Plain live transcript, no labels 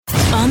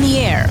on the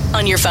air,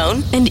 on your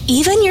phone, and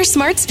even your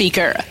smart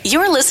speaker.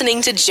 You're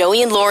listening to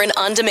Joey and Lauren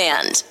On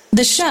Demand.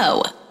 The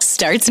show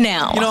starts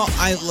now.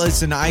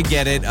 I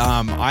get it.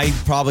 I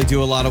probably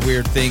do a lot of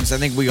weird things. I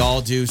think we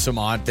all do some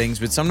odd things,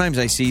 but sometimes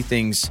I see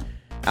things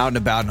out and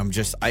about and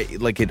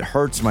it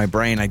hurts my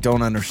brain. I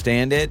don't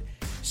understand it.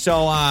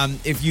 So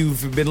if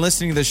you've been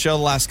listening to the show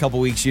the last couple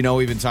weeks,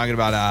 we've been talking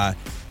about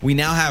we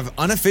now have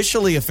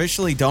officially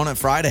Donut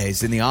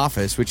Fridays in the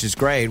office, which is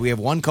great. We have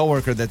one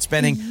coworker that's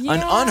spending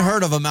an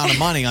unheard of amount of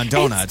money on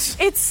donuts.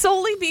 It's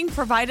solely being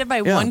provided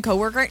by one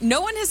coworker.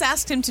 No one has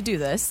asked him to do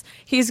this.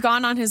 He's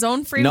gone on his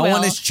own free will. No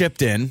one has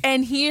chipped in.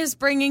 And he is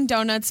bringing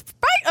donuts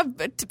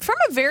from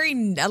a very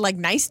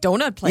nice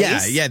donut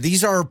place. Yeah.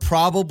 These are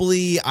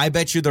probably, I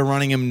bet you they're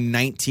running him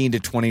 $19 to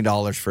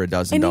 $20 for a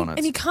dozen donuts.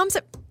 And he comes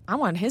at... I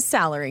want his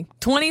salary.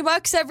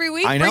 $20 every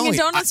week, I know. bringing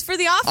donuts for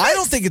the office? I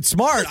don't think it's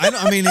smart.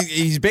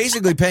 He's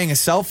basically paying a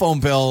cell phone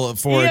bill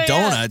for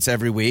donuts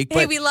every week. But,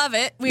 hey, we love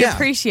it. We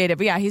appreciate it.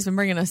 But he's been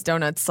bringing us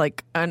donuts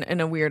in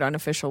a weird,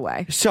 unofficial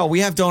way. So we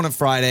have Donut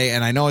Friday,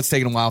 and I know it's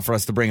taken a while for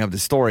us to bring up the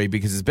story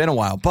because it's been a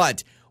while.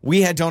 But we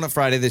had Donut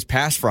Friday this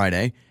past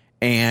Friday,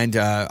 and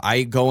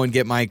I go and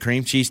get my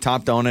cream cheese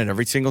top donut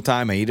every single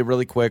time. I eat it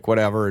really quick,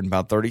 whatever, in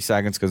about 30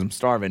 seconds because I'm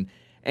starving.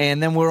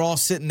 And then we're all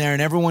sitting there,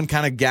 and everyone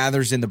kind of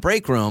gathers in the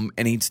break room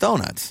and eats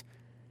donuts.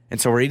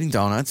 And so we're eating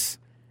donuts,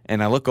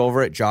 and I look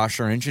over at Josh,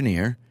 our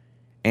engineer,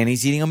 and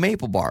he's eating a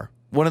maple bar,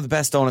 one of the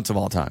best donuts of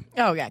all time.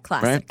 Oh, yeah,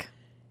 classic. Right?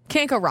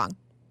 Can't go wrong.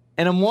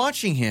 And I'm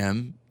watching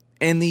him,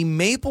 and the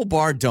maple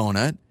bar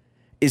donut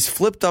is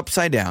flipped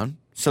upside down.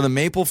 So the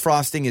maple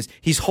frosting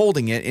he's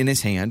holding it in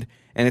his hand,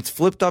 and it's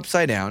flipped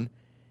upside down.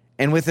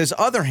 And with his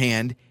other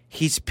hand,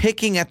 he's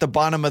picking at the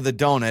bottom of the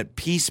donut,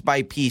 piece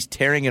by piece,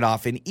 tearing it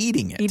off and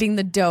eating it. Eating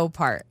the dough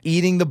part.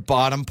 Eating the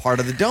bottom part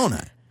of the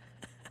donut.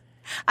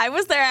 I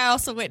was there. I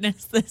also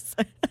witnessed this.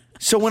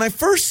 So when I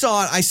first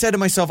saw it, I said to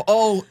myself,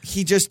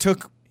 he just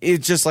took it.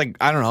 Just like,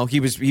 I don't know. He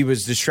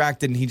was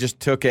distracted and he just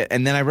took it.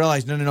 And then I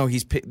realized, no.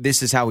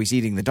 This is how he's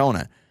eating the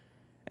donut.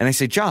 And I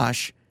said,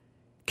 Josh,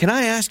 can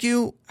I ask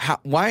you,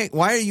 why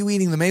are you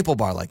eating the maple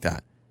bar like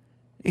that?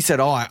 He said,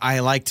 I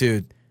like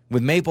to,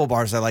 with maple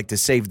bars, I like to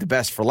save the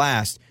best for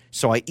last.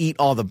 So I eat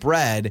all the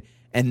bread,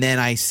 and then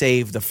I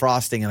save the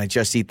frosting, and I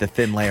just eat the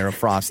thin layer of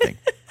frosting.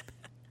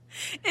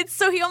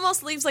 So he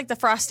almost leaves the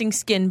frosting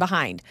skin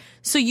behind.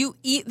 So you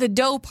eat the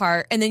dough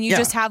part, and then you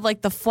just have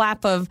the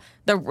flap of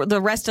the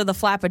rest of the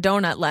flap of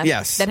donut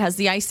left that has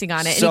the icing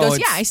on it. So and he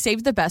goes, I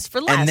saved the best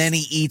for last. And then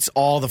he eats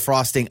all the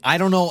frosting. I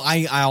don't know.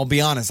 I'll be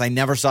honest. I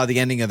never saw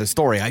the ending of the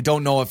story. I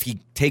don't know if he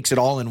takes it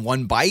all in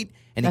one bite.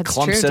 And That's he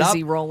clumps true. it up. Does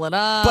he roll it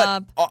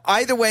up? But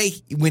either way,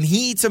 when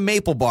he eats a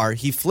maple bar,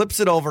 he flips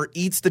it over,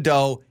 eats the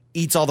dough,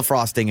 eats all the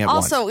frosting at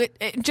once. Also,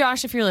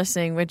 Josh, if you're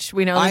listening, which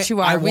we know that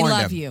you are, we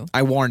love you.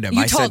 I warned him.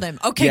 You told him.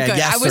 Okay, good.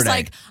 Yesterday. I was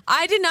like,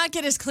 I did not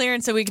get his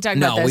clearance so we could talk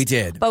about this. No, we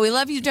did. But we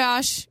love you,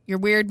 Josh. You're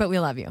weird, but we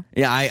love you.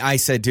 Yeah, I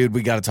said, dude,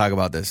 we got to talk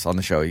about this on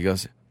the show. He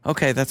goes,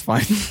 okay, that's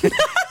fine.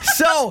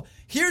 So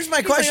here's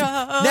my question.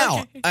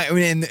 Now,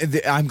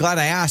 okay. I'm glad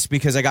I asked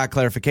because I got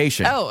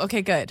clarification. Oh,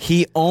 okay, good.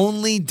 He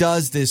only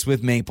does this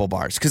with maple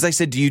bars. Because I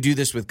said, do you do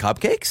this with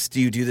cupcakes? Do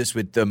you do this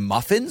with the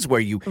muffins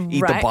where you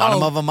eat the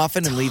bottom of a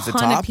muffin and leave the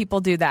top? A ton of people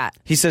do that.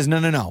 He says,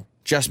 no,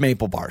 just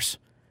maple bars.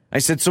 I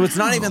said, so it's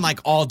not even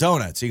all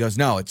donuts. He goes,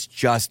 no, it's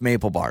just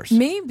maple bars.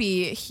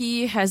 Maybe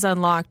he has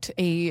unlocked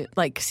a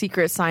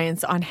secret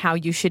science on how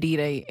you should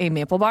eat a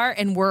maple bar,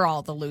 and we're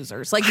all the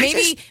losers.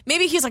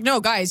 Maybe he's like, no,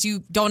 guys,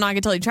 you don't knock it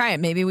until you try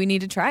it. Maybe we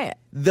need to try it.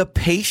 The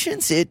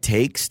patience it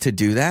takes to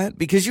do that,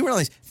 because you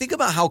realize, think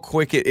about how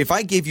quick if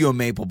I gave you a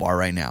maple bar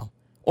right now,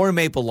 or a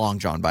maple long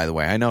john, by the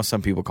way. I know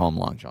some people call them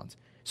long johns.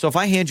 So if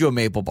I hand you a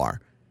maple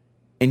bar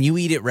and you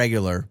eat it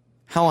regular,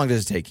 how long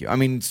does it take you? I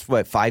mean, it's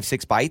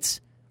 5-6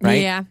 bites?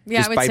 Right? Yeah,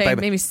 I would say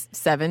maybe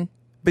 7.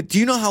 But do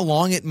you know how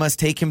long it must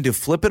take him to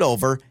flip it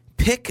over,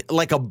 pick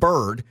like a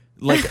bird,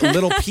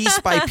 little piece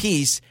by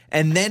piece,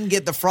 and then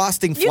get the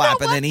frosting flap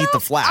and then eat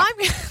the flap?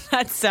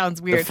 That sounds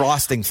weird. The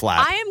frosting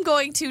flap. I am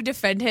going to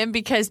defend him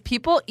because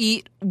people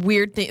eat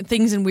weird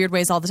things in weird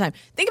ways all the time.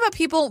 Think about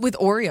people with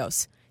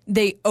Oreos.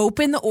 They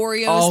open the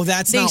Oreos. Oh,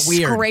 that's not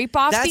weird. They scrape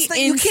off the inside.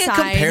 You can't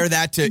compare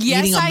that to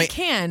eating I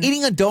can.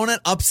 Eating a donut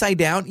upside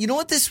down. You know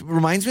what this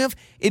reminds me of?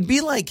 It'd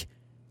be like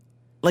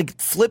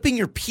flipping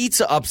your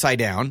pizza upside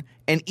down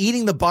and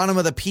eating the bottom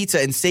of the pizza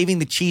and saving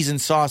the cheese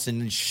and sauce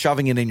and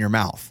shoving it in your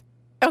mouth.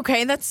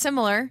 Okay, that's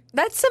similar.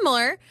 But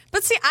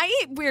see,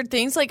 I eat weird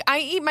things. I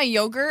eat my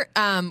yogurt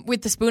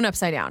with the spoon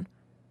upside down.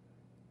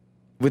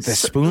 With the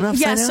spoon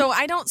upside down? Yeah, so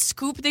I don't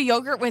scoop the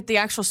yogurt with the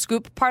actual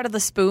scoop part of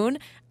the spoon.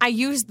 I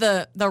use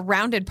the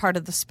rounded part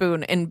of the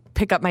spoon and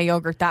pick up my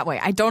yogurt that way.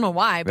 I don't know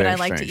why, but I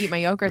like to eat my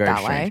yogurt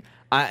that way.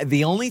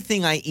 The only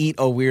thing I eat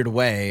a weird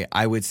way,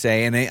 I would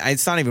say, and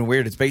it's not even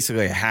weird, it's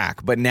basically a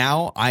hack, but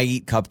now I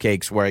eat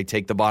cupcakes where I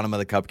take the bottom of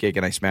the cupcake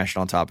and I smash it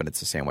on top and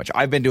it's a sandwich.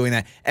 I've been doing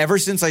that ever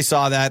since I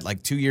saw that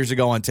 2 years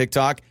ago on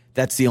TikTok.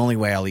 That's the only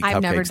way I'll eat cupcakes now.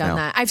 I've never done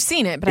that. I've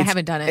seen it, but I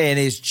haven't done it. It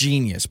is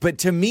genius. But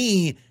to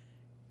me,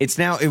 It's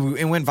now it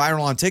went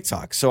viral on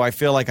TikTok. So I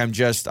feel like I'm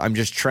just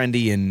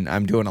trendy and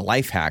I'm doing a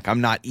life hack.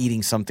 I'm not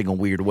eating something a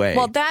weird way.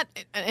 Well, that,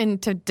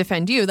 and to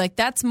defend you, like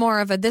that's more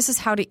of this is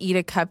how to eat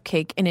a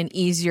cupcake in an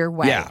easier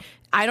way. Yeah.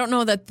 I don't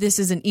know that this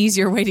is an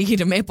easier way to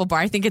eat a maple bar.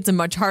 I think it's a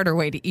much harder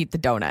way to eat the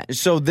donut.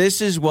 So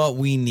this is what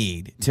we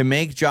need to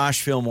make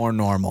Josh feel more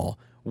normal.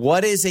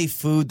 What is a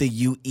food that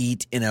you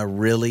eat in a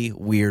really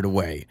weird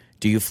way?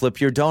 Do you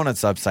flip your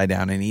donuts upside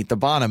down and eat the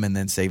bottom and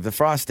then save the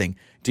frosting?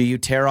 Do you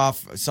tear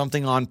off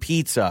something on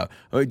pizza?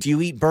 Or do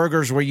you eat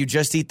burgers where you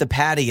just eat the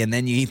patty and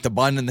then you eat the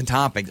bun and the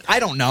toppings?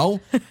 I don't know.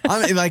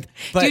 But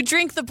do you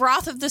drink the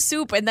broth of the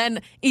soup and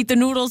then eat the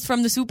noodles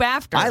from the soup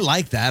after? I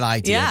like that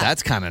idea. Yeah.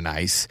 That's kind of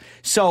nice.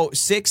 So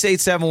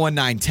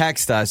 68719,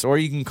 text us, or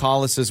you can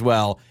call us as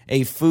well.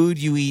 A food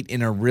you eat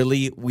in a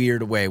really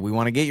weird way. We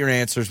want to get your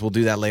answers. We'll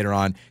do that later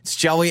on. It's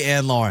Joey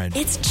and Lauren.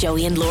 It's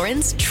Joey and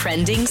Lauren's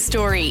Trending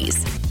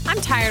Stories.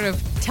 I'm tired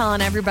of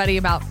telling everybody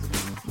about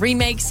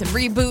remakes and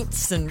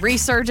reboots and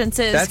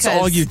resurgences. That's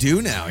all you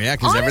do now, yeah,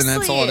 because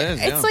that's all it is.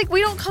 Yeah. It's like we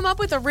don't come up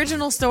with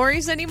original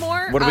stories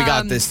anymore. What do we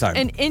got this time?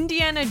 An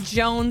Indiana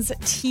Jones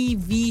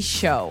TV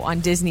show on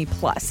Disney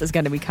Plus is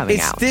going to be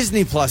coming out. It's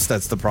Disney Plus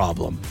that's the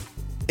problem.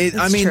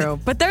 It's true,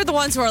 but they're the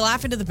ones who are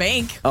laughing to the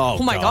bank.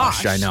 Oh my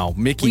gosh, I know.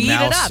 Mickey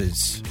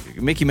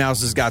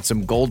Mouse has got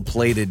some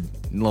gold-plated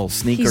little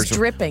sneakers. He's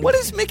dripping. What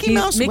is Mickey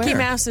Mouse wear? Mickey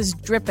Mouse is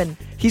dripping.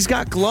 He's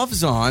got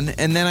gloves on,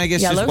 and then I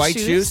guess yellow just white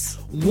shoes.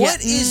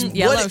 What is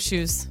yellow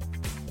shoes?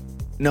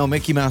 No,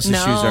 Mickey Mouse's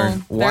shoes are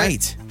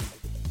white.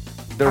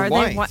 They're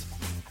white.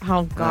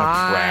 Oh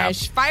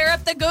gosh! Fire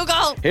up the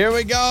Google. Here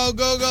we go.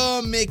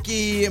 Google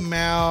Mickey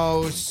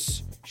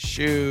Mouse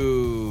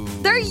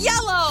shoes. They're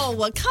yellow.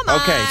 Well, come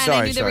on. Okay, sorry.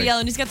 I knew they were yellow.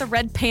 And he's got the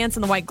red pants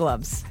and the white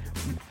gloves.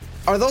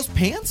 Are those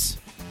pants?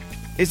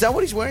 Is that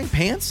what he's wearing?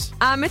 Pants?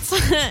 I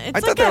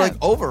thought they're like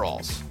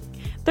overalls.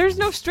 There's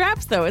no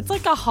straps though. It's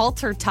like a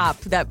halter top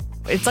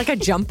it's like a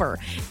jumper.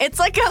 It's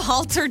like a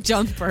halter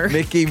jumper.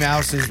 Mickey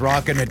Mouse is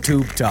rocking a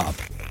tube top.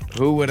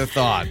 Who would have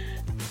thought?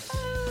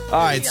 All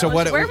right, so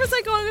where was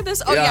I going with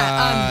this?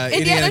 Oh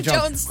Indiana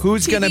Jones.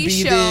 Who's going to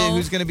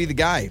be the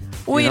guy?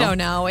 We don't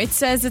know. It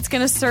says it's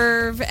going to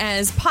serve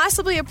as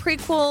possibly a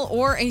prequel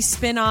or a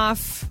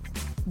spin-off.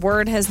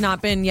 Word has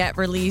not been yet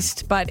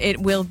released, but it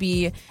will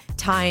be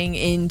tying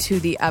into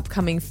the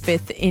upcoming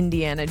 5th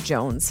Indiana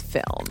Jones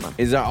film.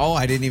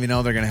 I didn't even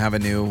know they're going to have a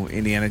new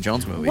Indiana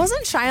Jones movie.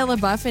 Wasn't Shia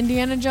LaBeouf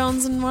Indiana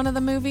Jones in one of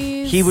the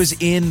movies? He was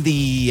in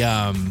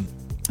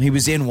he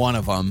was in one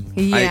of them.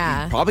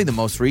 Yeah. Probably the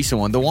most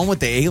recent one. The one with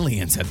the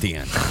aliens at the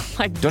end.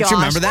 Don't you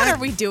remember that? What are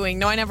we doing?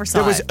 No, I never saw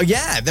it.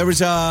 There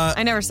was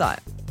I never saw it.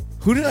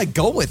 Who did I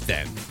go with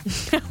then?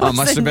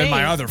 Must have been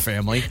my other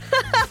family.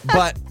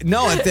 But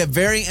no, at the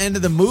very end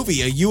of the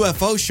movie, a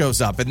UFO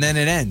shows up and then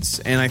it ends.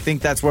 And I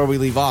think that's where we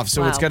leave off.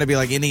 So It's going to be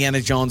like Indiana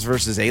Jones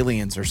versus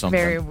aliens or something.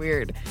 Very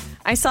weird.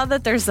 I saw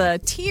that there's a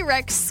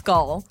T-Rex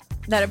skull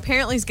that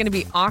apparently is going to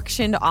be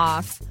auctioned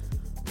off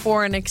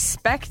for an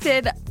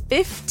expected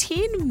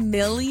 $15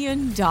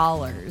 million.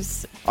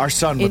 Our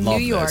son would love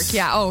in New York. This.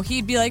 Yeah. Oh,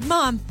 he'd be like,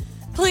 Mom,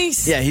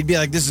 please. Yeah, he'd be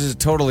like, this is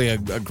totally a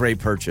great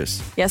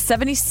purchase. Yeah,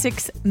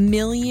 76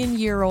 million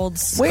year old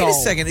skull. Wait a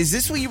second. Is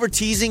this what you were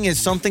teasing as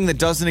something that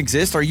doesn't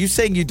exist? Are you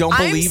saying you don't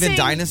believe in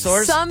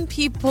dinosaurs? Some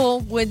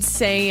people would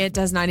say it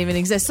does not even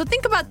exist. So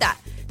think about that.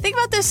 Think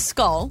about this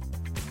skull.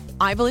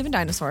 I believe in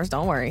dinosaurs,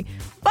 don't worry.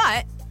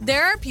 But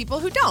there are people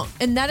who don't,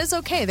 and that is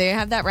okay. They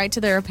have that right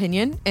to their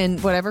opinion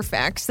and whatever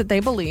facts that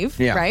they believe,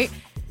 right?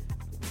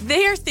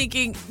 They are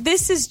thinking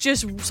this is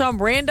just some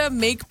random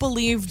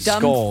make-believe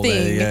dumb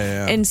thing,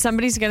 and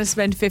somebody's going to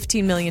spend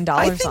 $15 million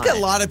on it. I think a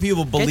lot of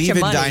people believe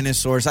in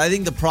dinosaurs. I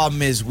think the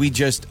problem is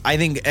I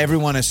think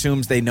everyone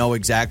assumes they know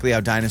exactly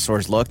how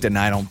dinosaurs looked, and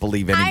I don't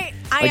believe any.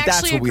 I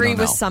actually agree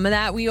with some of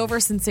that. We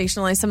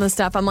over-sensationalize some of the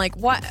stuff. I'm like,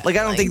 what? I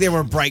don't think they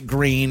were bright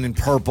green and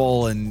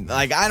purple, and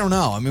I don't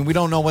know. I mean, we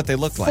don't know what they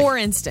look like. For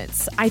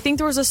instance, I think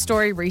there was a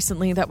story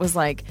recently that was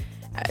like,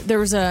 there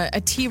was a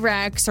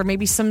T-Rex or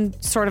maybe some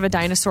sort of a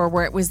dinosaur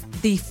where it was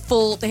they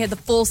had the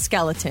full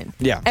skeleton.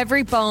 Yeah.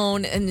 Every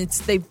bone, and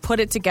they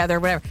put it together,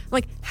 whatever. I'm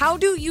like, how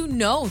do you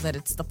know that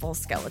it's the full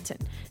skeleton?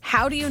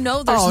 How do you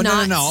know there's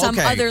some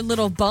other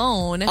little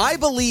bone? I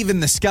believe in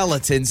the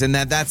skeletons and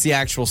that's the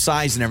actual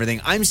size and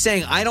everything. I'm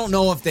saying I don't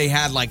know if they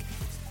had like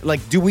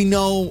do we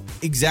know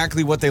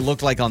exactly what they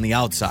looked like on the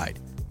outside?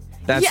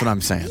 That's what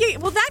I'm saying. Yeah,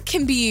 well, that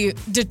can be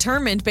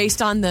determined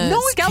based on the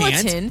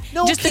skeleton.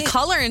 Just the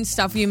color and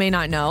stuff you may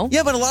not know.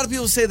 Yeah, but a lot of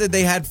people say that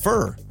they had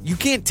fur. You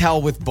can't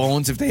tell with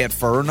bones if they had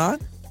fur or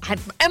not. Am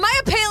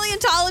I a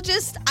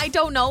paleontologist? I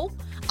don't know.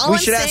 We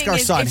should ask our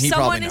son. If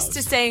someone is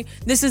to say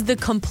this is the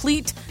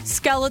complete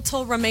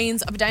skeletal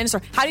remains of a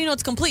dinosaur, how do you know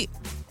it's complete?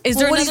 Is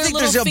there another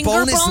little finger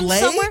bone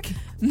somewhere?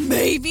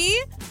 Maybe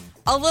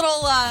a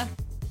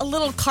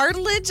little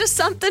cartilage or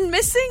something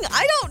missing?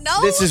 I don't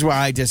know. This is where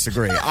I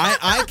disagree.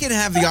 I can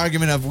have the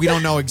argument of we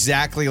don't know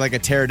exactly like a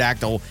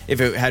pterodactyl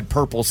if it had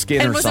purple skin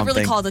or something. And was it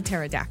really called a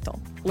pterodactyl?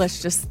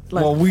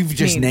 We've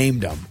just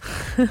named them.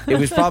 It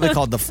was probably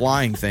called the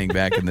flying thing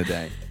back in the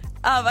day.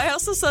 I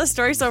also saw a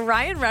story. So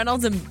Ryan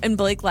Reynolds and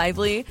Blake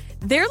Lively,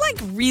 they're like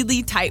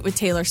really tight with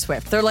Taylor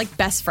Swift. They're like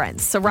best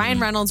friends. So Ryan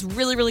Reynolds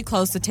really, really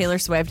close to Taylor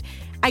Swift.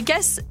 I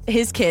guess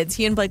his kids,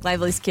 he and Blake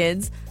Lively's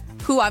kids,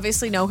 who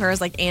obviously know her as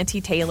like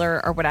Auntie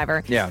Taylor or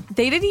whatever. Yeah.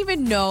 They didn't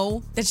even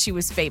know that she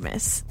was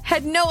famous.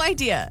 Had no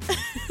idea.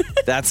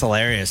 That's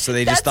hilarious. So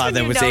they just That's thought when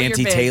that you was know you're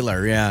Auntie big.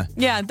 Taylor. Yeah.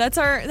 Yeah, that's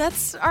our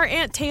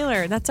Aunt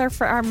Taylor. That's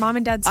our mom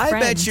and dad's friend. I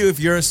bet you if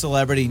you're a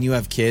celebrity and you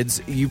have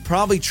kids, you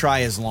probably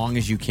try as long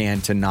as you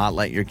can to not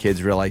let your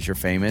kids realize you're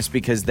famous,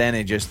 because then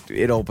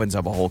it opens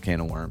up a whole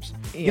can of worms.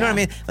 You know what I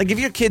mean? Like if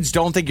your kids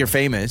don't think you're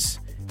famous,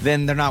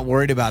 then they're not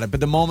worried about it. But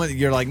the moment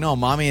you're like, no,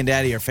 mommy and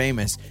daddy are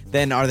famous,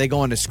 then are they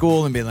going to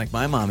school and being like,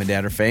 my mom and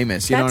dad are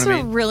famous? You know what I mean?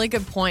 That's a really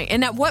good point.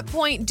 And at what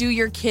point do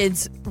your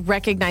kids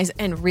recognize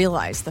and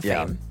realize the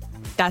fame?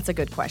 That's a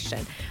good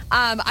question.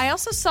 I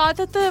also saw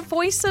that the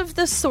voice of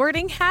the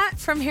Sorting Hat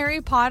from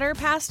Harry Potter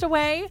passed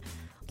away.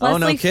 Oh,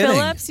 no Leslie kidding.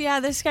 Phillips. Yeah,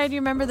 this guy. Do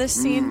you remember this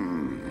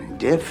scene?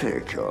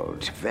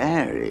 Difficult,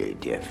 very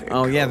difficult.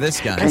 Oh, yeah, this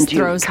guy. This Plenty of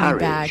throws me courage,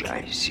 back.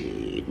 I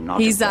see.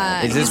 Not He's, a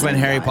bad Is this when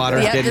Harry Potter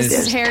is Yeah, getting this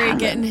his... is Harry talent.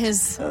 getting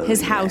his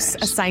house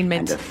yes,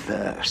 assignment. And a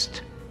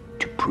thirst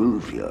to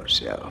prove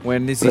yourself.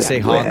 When does he But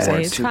say where Hogwarts?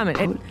 It's to coming.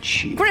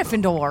 put you?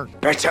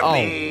 Gryffindor. Better Oh,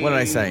 me. what did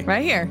I say?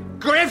 Right here.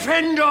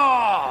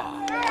 Gryffindor!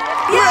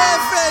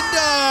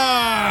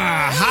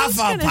 Gryffindor!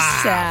 kinda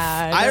Hufflepuff!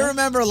 sad. I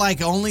remember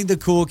like only the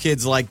cool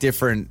kids like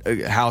different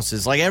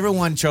houses. Like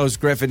everyone chose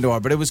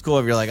Gryffindor, but it was cool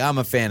if you're like, I'm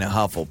a fan of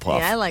Hufflepuff.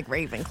 Yeah, I like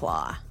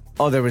Ravenclaw.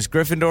 Oh, there was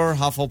Gryffindor,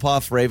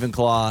 Hufflepuff,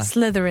 Ravenclaw.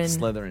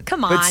 Slytherin.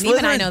 Come But on,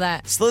 even I know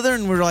that.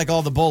 Slytherin were like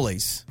all the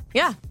bullies.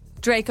 Yeah.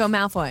 Draco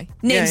Malfoy.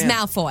 Name's yeah.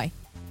 Malfoy.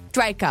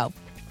 Draco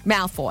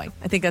Malfoy.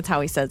 I think that's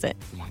how he says it.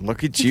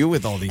 Look at you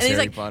with all these And he's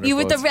Harry like, Potter you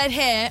with the quotes. red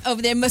hair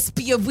over there must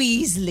be a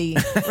Weasley.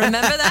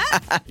 Remember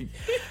that?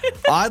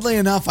 Oddly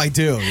enough, I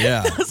do,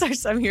 yeah. Those are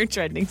some of your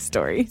trending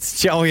stories.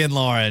 Joey and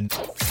Lauren.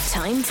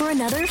 Time for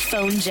another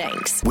phone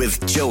janks.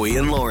 With Joey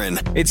and Lauren.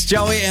 It's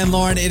Joey and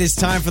Lauren. It is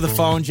time for the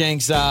phone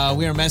janks.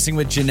 We are messing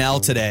with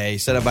Janelle today,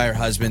 set up by her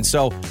husband.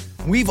 So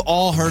we've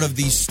all heard of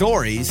these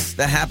stories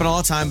that happen all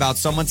the time about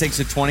someone takes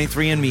a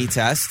 23andMe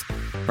test,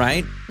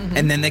 right? Mm-hmm.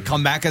 And then they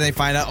come back and they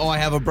find out, oh, I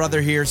have a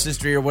brother here,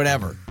 sister here,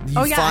 whatever. You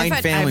find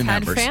I've family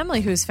had members. family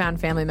who's found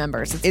family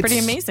members. It's pretty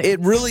amazing. It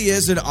really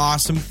is an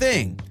awesome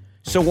thing.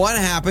 So what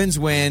happens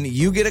when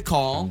you get a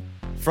call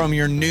from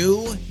your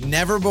new,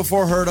 never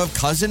before heard of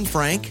cousin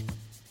Frank?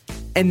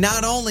 And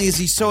not only is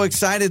he so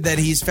excited that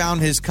he's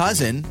found his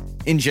cousin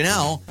in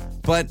Janelle,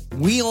 but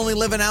we only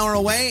live an hour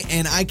away,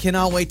 and I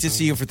cannot wait to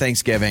see you for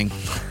Thanksgiving.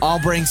 I'll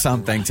bring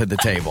something to the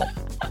table.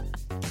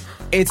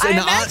 It's I an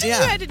imagine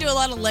yeah. you had to do a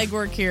lot of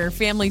legwork here,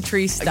 family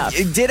tree stuff.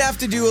 It did have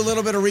to do a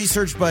little bit of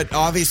research, but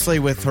obviously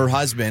with her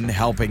husband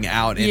helping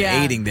out and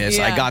Yeah, aiding this,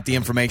 yeah. I got the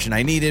information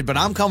I needed, but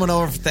I'm coming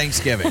over for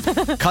Thanksgiving.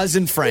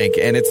 Cousin Frank,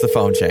 and it's the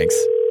phone shanks.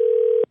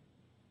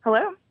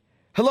 Hello?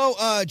 Hello,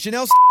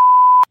 Janelle.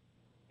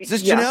 Is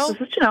this Yes, Janelle?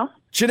 this is Janelle.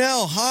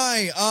 Janelle,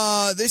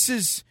 hi. This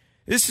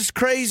is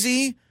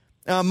crazy.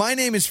 My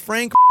name is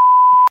Frank,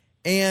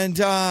 and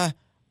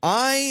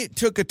I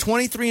took a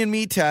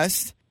 23andMe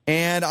test,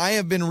 and I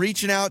have been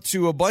reaching out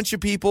to a bunch of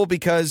people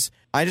because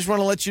I just want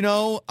to let you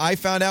know I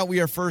found out we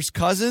are first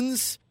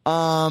cousins.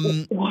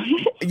 What?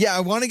 Yeah,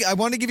 I want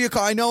to give you a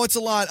call. I know it's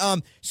a lot.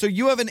 So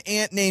you have an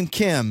aunt named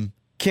Kim.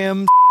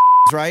 Kim,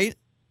 right?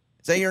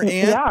 Is that your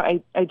aunt? Yeah,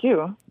 I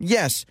do.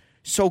 Yes.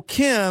 So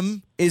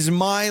Kim is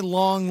my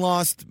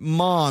long-lost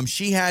mom.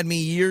 She had me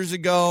years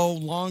ago.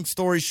 Long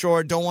story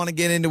short, don't want to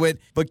get into it.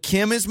 But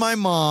Kim is my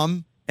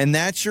mom, and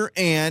that's your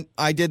aunt.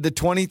 I did the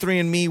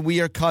 23andMe.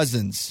 We are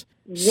cousins.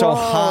 So,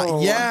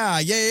 Whoa. yeah.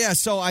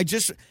 So I've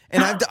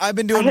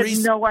been doing I had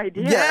research. no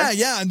idea.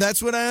 Yeah, and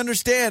that's what I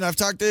understand. I've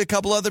talked to a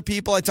couple other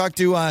people. I talked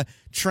to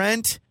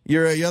Trent,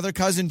 your other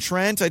cousin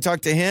Trent. I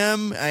talked to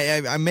him.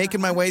 I'm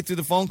making my way through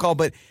the phone call.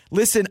 But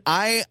listen,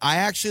 I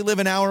actually live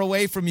an hour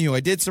away from you. I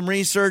did some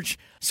research.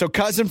 So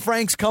cousin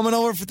Frank's coming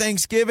over for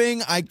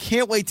Thanksgiving. I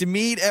can't wait to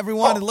meet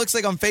everyone. It looks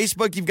like on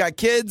Facebook you've got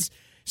kids.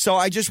 So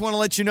I just want to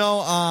let you know,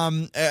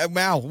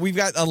 wow, we've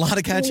got a lot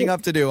of catching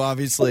up to do,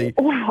 obviously.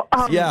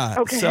 Yeah,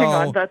 Okay, so- hang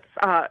on.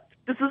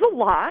 This is a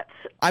lot.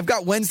 I've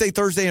got Wednesday,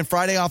 Thursday, and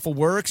Friday off of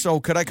work. So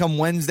could I come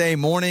Wednesday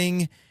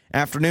morning,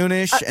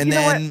 afternoonish, and you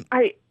know then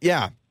what?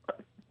 yeah.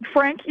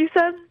 Frank, you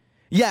said?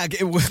 Yeah,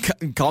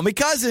 call me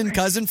cousin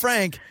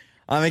Frank.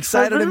 I'm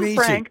excited to meet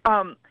Frank.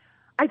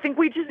 I think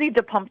we just need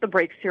to pump the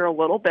brakes here a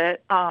little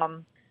bit.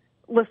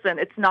 Listen,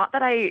 it's not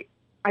that I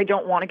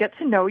don't want to get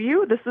to know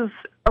you. This is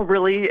a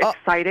really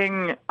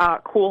exciting,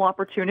 cool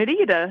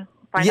opportunity to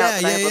find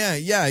out that I have a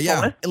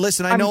Yeah. bonus.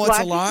 Listen, I I'm know it's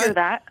glad a lot. to hear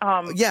that.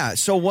 Yeah.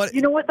 So what?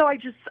 You know what, though?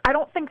 I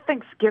don't think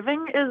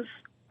Thanksgiving is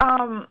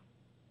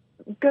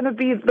going to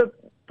be the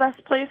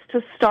best place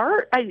to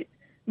start.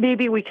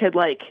 Maybe we could,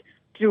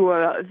 do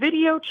a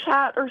video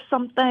chat or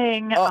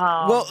something.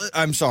 Well,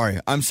 I'm sorry.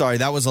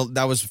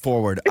 That was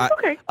forward. It's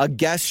okay. A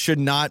guest should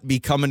not be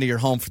coming to your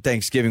home for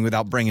Thanksgiving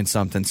without bringing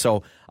something.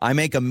 So I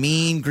make a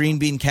mean green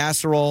bean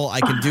casserole.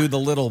 I can do the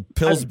little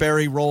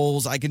Pillsbury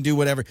rolls. I can do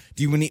whatever.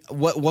 Do you need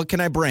what can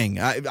I bring?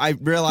 I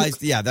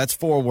realized, that's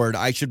forward.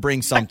 I should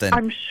bring something.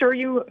 I'm sure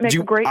you make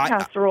a great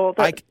casserole.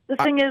 The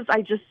thing is,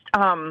 I just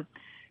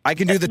I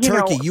can do the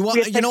turkey. You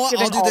know what?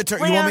 I'll do the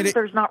turkey. You want me to?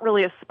 There's not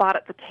really a spot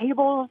at the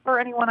table for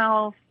anyone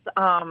else.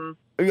 I'm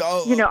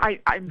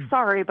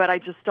sorry, but I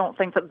just don't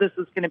think that this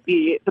is going to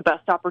be the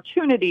best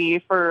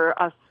opportunity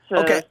for us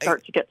to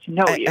start to get to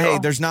know you. Hey,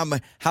 there's not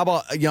much. How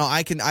about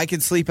I can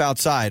sleep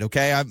outside.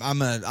 Okay,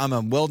 I'm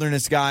a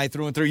wilderness guy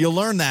through and through. You'll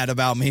learn that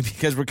about me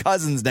because we're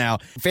cousins now.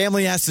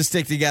 Family has to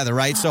stick together,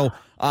 right? So,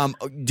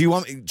 do you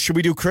want? Should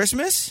we do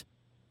Christmas,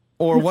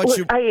 or what?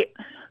 I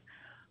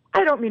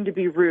don't mean to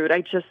be rude.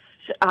 I just.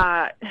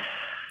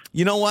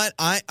 You know what?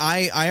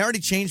 I already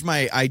changed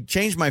my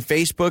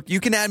Facebook. You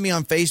can add me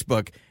on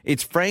Facebook.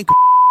 It's Frank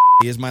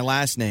is my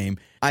last name.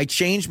 I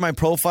changed my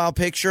profile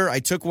picture. I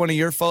took one of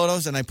your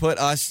photos and I put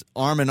us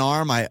arm in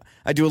arm. I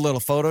do a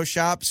little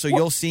Photoshop, so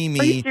you'll see me.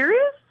 Are you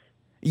serious?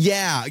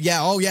 Yeah.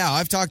 Oh, yeah.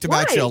 I've talked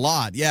about you a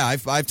lot. Yeah,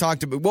 I've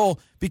talked about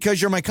because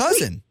you're my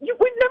cousin. We've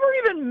never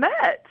even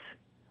met.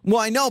 Well,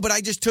 I know, but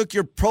I just took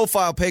your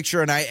profile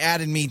picture and I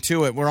added me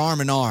to it. We're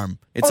arm in arm.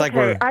 It's like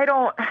we're.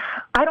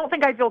 I don't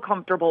think I feel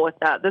comfortable with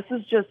that. This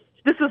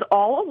is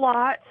all a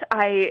lot.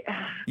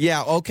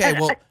 Yeah. Okay.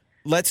 Well,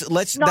 let's.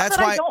 Not that's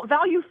that why I don't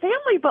value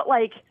family, but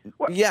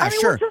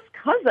sure. We're just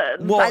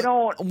cousins.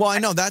 Well, I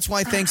know that's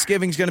why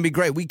Thanksgiving's going to be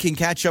great. We can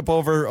catch up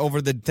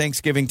over the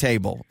Thanksgiving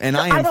table, and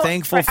I am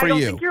thankful for you. I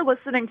don't think you're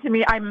listening to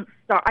me. I'm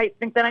sorry. I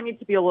think that I need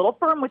to be a little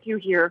firm with you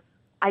here.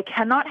 I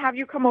cannot have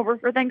you come over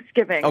for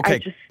Thanksgiving. Okay.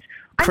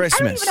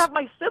 Christmas. I don't even have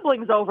my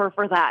siblings over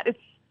for that.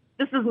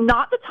 This is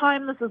not the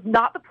time. This is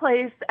not the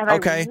place, and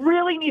I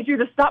really need you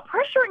to stop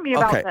pressuring me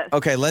about this.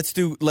 Okay, let's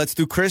do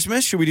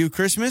Christmas. Should we do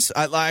Christmas?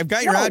 I've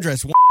got your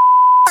address.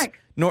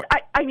 Frank,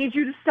 I need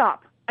you to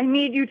stop. I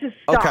need you to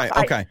stop. Okay.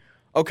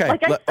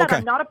 Like I said,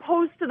 I'm not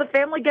opposed to the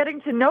family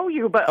getting to know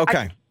you, but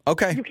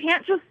you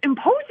can't just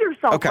impose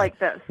yourself like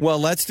this. Well,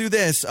 let's do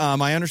this.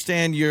 I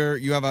understand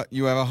you have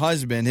a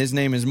husband. His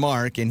name is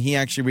Mark, and he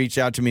actually reached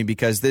out to me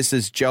because this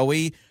is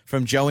Joey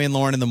from Joey and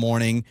Lauren in the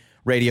Morning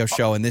radio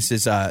show, and this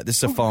is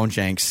a phone,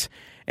 Jenks,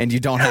 and you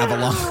don't have a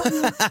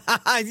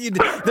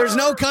long. There's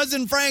no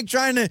cousin Frank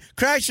trying to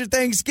crash your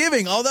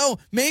Thanksgiving, although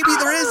maybe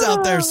there is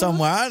out there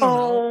somewhere. I don't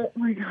know. Oh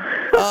my God.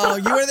 Oh,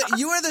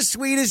 you are the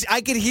sweetest.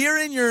 I could hear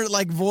in your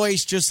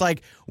voice just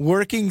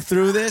working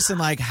through this and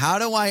how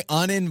do I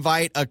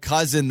uninvite a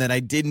cousin that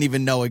I didn't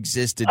even know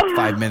existed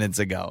 5 minutes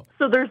ago?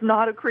 So there's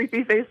not a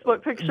creepy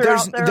Facebook picture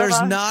out there?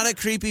 There's not a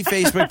creepy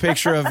Facebook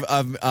picture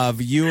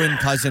of you and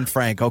cousin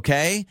Frank,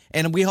 okay?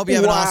 And we hope you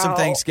have an awesome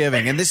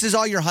Thanksgiving. And this is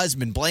all your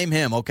husband. Blame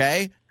him,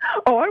 okay?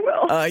 Oh, I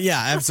will.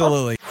 Yeah,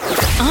 absolutely.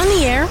 On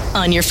the air,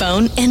 on your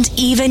phone, and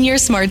even your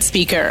smart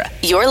speaker.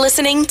 You're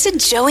listening to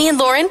Joey and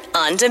Lauren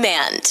on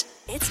demand.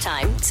 It's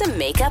time to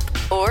make up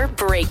or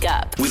break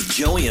up with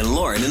Joey and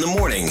Lauren in the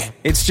morning.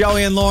 It's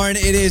Joey and Lauren.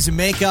 It is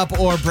make up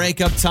or break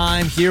up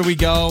time. Here we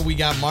go. We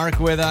got Mark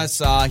with us.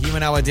 He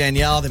went out with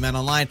Danielle. They met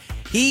online.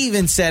 He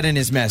even said in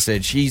his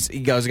message, he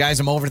goes,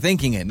 guys, I'm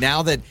overthinking it.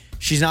 Now that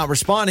she's not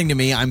responding to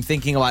me, I'm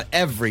thinking about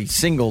every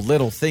single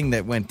little thing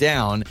that went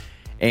down.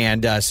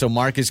 And so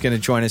Mark is going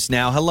to join us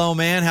now. Hello,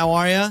 man. How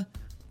are you?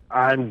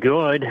 I'm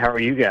good. How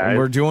are you guys?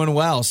 We're doing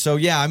well. So,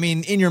 yeah,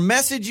 in your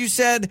message you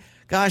said,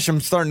 gosh,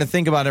 I'm starting to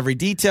think about every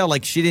detail.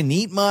 She didn't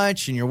eat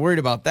much, and you're worried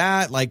about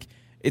that.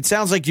 It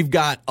sounds like you've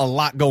got a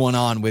lot going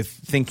on with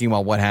thinking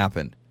about what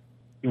happened.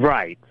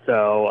 Right.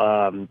 So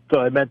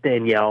I met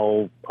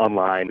Danielle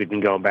online. We've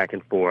been going back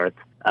and forth.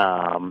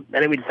 And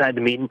then we decided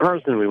to meet in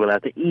person. We went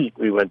out to eat.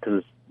 We went to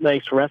this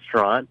nice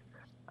restaurant.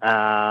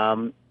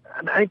 I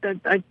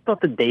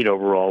thought the date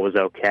overall was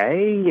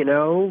okay,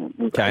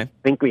 Okay. I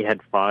think we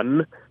had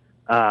fun.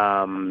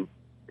 Something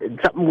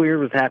weird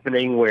was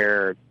happening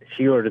where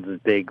she ordered this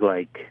big,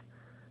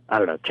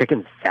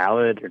 chicken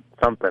salad or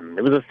something.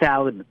 It was a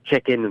salad with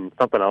chicken and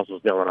something else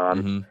was going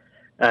on. Mm-hmm.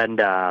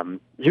 And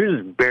she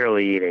was just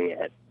barely eating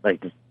it,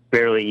 just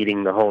barely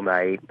eating the whole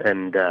night.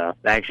 And I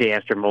actually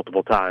asked her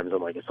multiple times,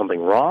 I'm like, is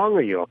something wrong?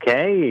 Are you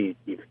okay?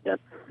 You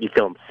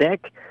feeling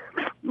sick?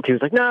 And she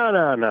was like, no,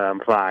 I'm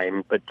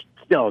fine. But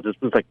still,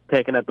 just was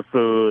picking at the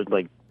food,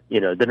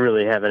 didn't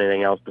really have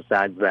anything else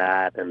besides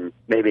that. And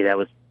maybe that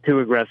was too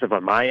aggressive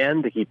on my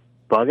end to keep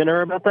bugging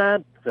her about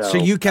that. So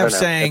you kept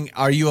saying,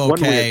 are you okay?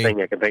 One weird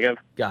thing I can think of.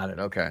 Got it.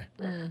 Okay.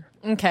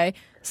 Okay.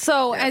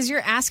 So as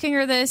you're asking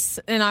her this,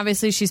 and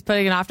obviously she's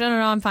putting it off, no,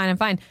 I'm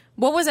fine.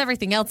 What was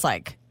everything else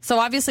like? So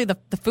obviously the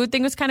food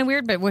thing was kind of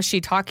weird, but was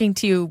she talking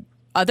to you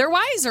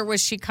otherwise, or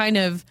was she kind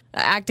of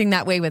acting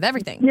that way with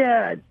everything?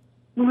 Yeah.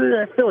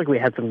 I feel like we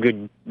had some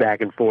good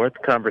back and forth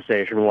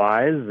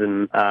conversation-wise,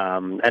 and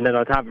then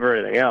on top of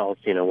everything else,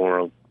 when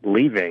we're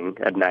leaving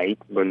at night,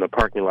 we're in the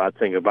parking lot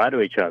saying goodbye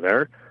to each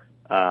other,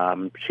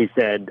 she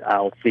said,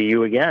 I'll see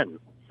you again.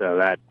 So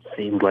that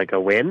seemed like a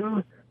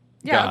win.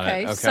 Yeah, Got it.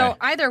 okay. Okay. So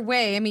either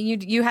way, I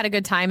mean, you had a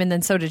good time, and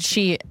then so did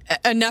she.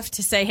 Enough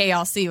to say, "Hey,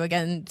 I'll see you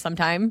again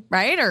sometime,"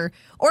 right?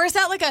 Or is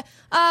that like a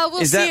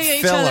we'll Is see that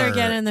each filler? other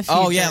again in the future?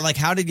 Oh yeah, like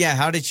how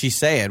did she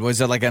say it?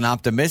 Was it like an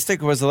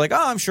optimistic? Or was it like, oh,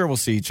 I'm sure we'll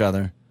see each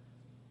other?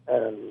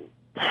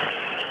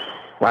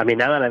 Well, I mean,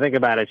 now that I think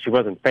about it, she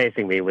wasn't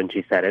facing me when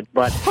she said it,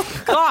 but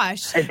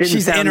Gosh, it didn't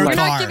She's sound in her like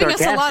car. You're not giving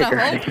us a lot of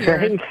sarcastic or hope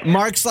here. anything.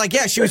 Mark's like,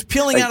 yeah, she was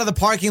peeling out of the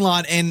parking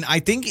lot, and I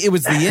think it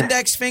was the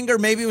index finger,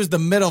 maybe it was the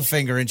middle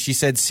finger, and she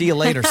said, "See you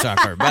later,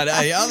 sucker." But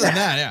other than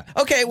that,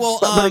 yeah. Okay, well,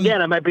 But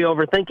again, I might be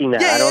overthinking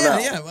that. I don't know.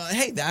 Yeah. Well,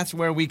 hey, that's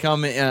where we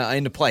come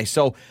into play.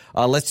 So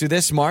let's do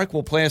this, Mark.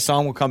 We'll play a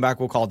song. We'll come back.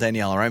 We'll call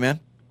Danielle. All right, man?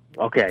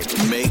 Okay.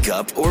 Make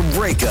up or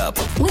break up.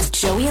 With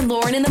Joey and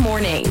Lauren in the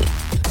morning.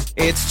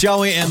 It's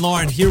Joey and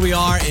Lauren. Here we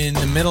are in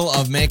the middle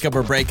of makeup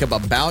or breakup,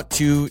 about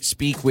to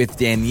speak with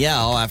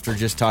Danielle after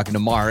just talking to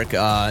Mark.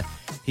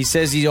 He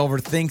says he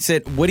overthinks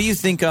it. What do you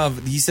think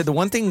of? He said the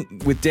one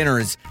thing with dinner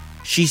is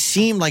she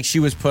seemed like she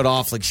was put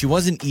off, like she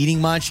wasn't eating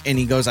much. And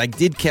he goes, I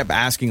did kept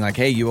asking, like,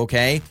 hey, you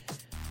okay?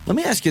 Let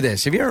me ask you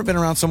this. Have you ever been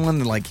around someone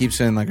that like keeps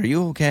saying, like, are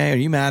you okay? Are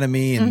you mad at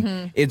me?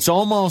 And it's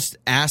almost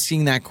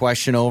asking that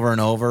question over and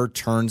over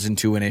turns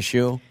into an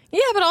issue. Yeah,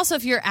 but also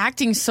if you're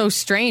acting so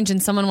strange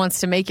and someone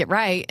wants to make it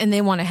right and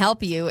they want to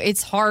help you,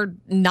 it's hard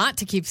not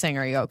to keep saying,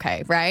 "Are you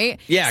okay?" Right?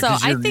 Yeah, So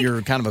because I think-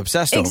 you're kind of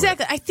obsessed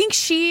Exactly. over it. I think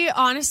she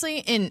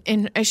honestly,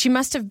 she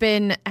must have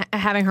been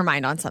having her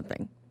mind on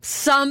something.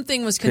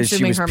 Something was Because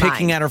consuming she was her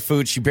picking mind. at her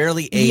food. She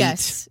barely ate.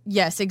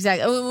 Yes,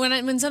 exactly.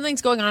 When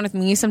something's going on with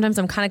me, sometimes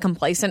I'm kind of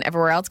complacent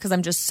everywhere else because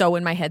I'm just so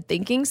in my head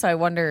thinking. So I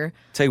wonder.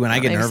 Tell you, when I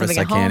get maybe nervous, something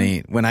I at can't home.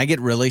 eat. When I get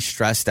really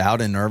stressed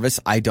out and nervous,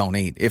 I don't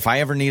eat. If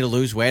I ever need to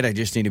lose weight, I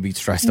just need to be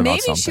stressed about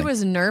Maybe something. she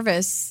was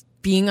nervous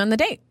being on the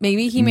date.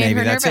 Maybe he made Maybe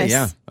her that's nervous. it,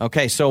 yeah.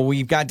 Okay, so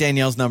we've got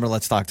Danielle's number.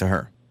 Let's talk to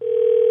her.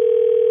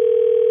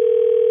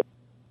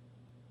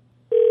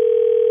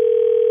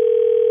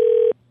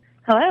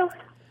 Hello,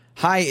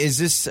 Hi,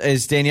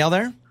 is Danielle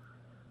there?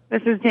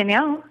 this is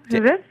Danielle.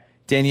 Who's this?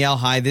 Danielle,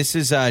 hi. This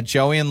is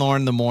Joey and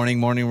Lauren, the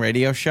morning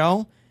radio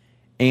show.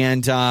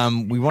 And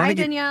we want Hi,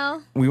 to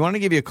Danielle. we want to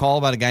give you a call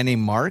about a guy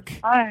named Mark.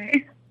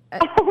 Hi.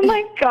 Oh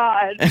my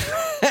God!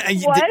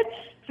 What?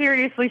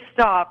 Seriously,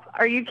 stop!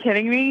 Are you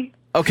kidding me?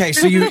 Okay,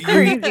 so This you is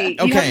crazy.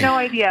 okay. You have no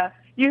idea.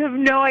 You have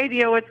no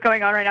idea what's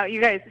going on right now,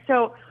 you guys.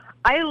 So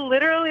I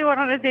literally went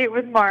on a date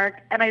with Mark,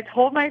 and I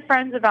told my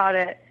friends about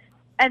it,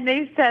 and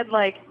they said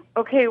like,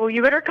 "Okay, well,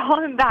 you better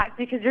call him back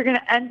because you're going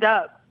to end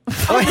up."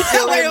 Wait,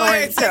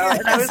 And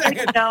second, I was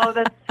second. like, "No,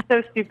 that's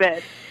so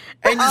stupid."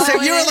 And so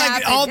Oh, you were it like,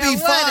 happened. I'll be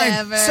fine.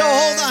 Whatever. So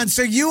hold on.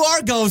 So you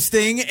are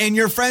ghosting, and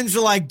your friends are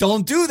like,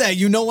 don't do that.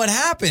 You know what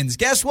happens.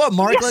 Guess what?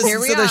 Mark Here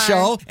listens we to the are.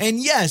 show, and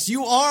yes,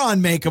 you are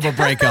on Makeup or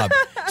Breakup.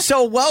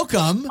 So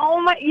welcome.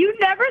 Oh my! You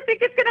never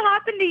think it's going to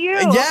happen to you?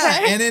 Yeah,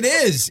 okay? and it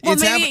is. Well,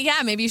 It's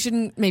maybe you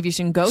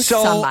shouldn't ghost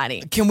so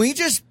somebody. Can we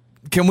just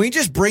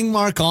bring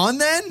Mark on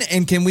then,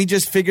 and can we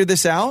just figure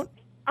this out?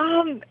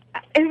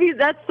 If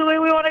that's the way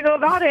we want to go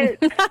about it.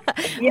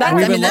 Yeah. We I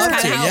would mean, that's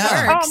love kinda to, how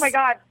yeah. it works. Oh my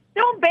God!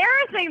 So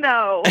embarrassing,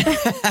 though.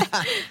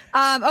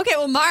 Okay,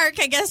 well, Mark,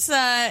 I guess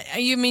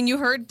you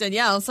heard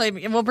Danielle, so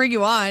we'll bring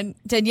you on.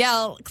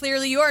 Danielle,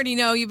 clearly you already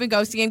know you've been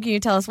ghosting him. Can you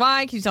tell us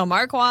why? Can you tell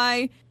Mark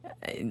why?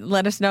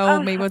 Let us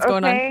know maybe what's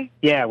going on. Okay.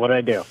 Yeah, what did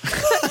I do?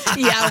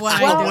 Yeah,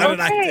 what Well, I do. What did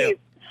I okay.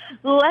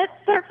 Let's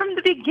start from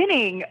the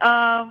beginning.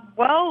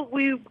 Well,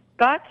 we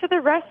got to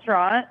the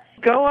restaurant,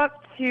 go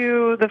up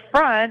to the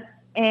front,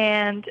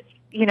 and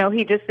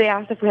they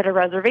asked if we had a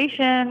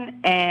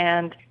reservation,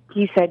 and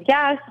he said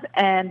yes,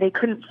 and they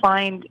couldn't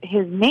find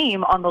his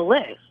name on the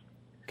list.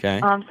 Okay.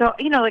 So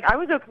I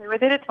was okay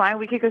with it. It's fine.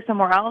 We could go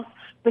somewhere else.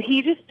 But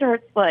he just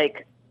starts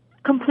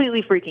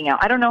completely freaking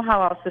out. I don't know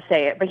how else to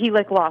say it, but he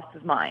lost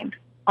his mind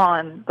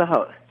on the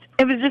host.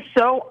 It was just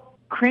so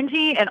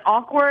cringy and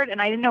awkward,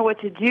 and I didn't know what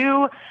to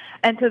do.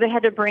 And so they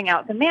had to bring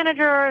out the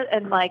manager,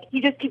 and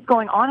he just keeps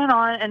going on,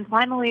 and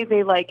finally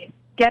they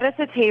get us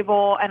a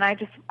table, and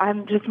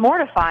I'm just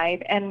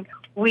mortified. And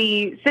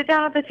we sit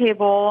down at the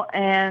table,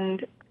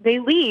 and they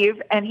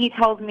leave, and he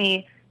tells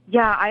me,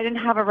 yeah, I didn't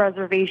have a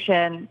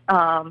reservation.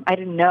 I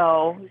didn't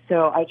know,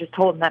 so I just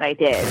told him that I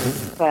did.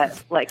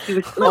 But he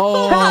was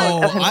so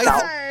proud of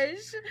himself.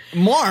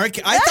 Mark,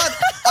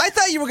 I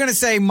thought you were going to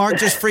say Mark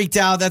just freaked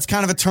out. That's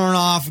kind of a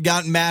turnoff.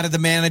 Got mad at the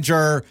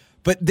manager.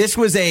 But this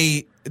was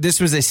a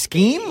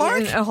scheme,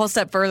 Mark. A whole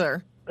step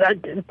further.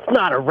 It's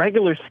not a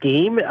regular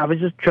scheme. I was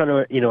just trying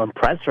to,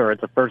 impress her.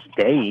 It's a first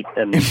date,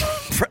 and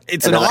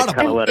It's and an then I kind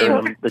audible. of let her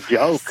in the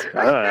joke.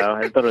 I don't know.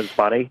 I thought it was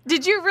funny.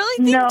 Did you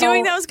really think No,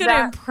 doing that was going to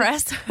that-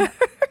 impress her?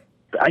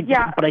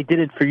 But I did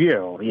it for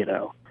you.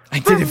 I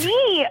For did it.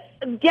 me,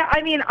 yeah,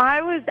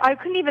 I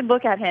couldn't even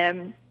look at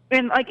him.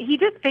 And he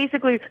just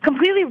basically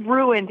completely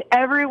ruined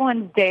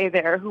everyone's day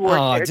there who worked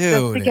Oh, there just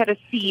to dude. get a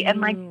seat.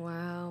 And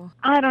Wow.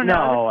 I don't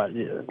know.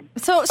 No.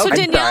 So I'm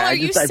Danielle, sorry. are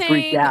you I saying?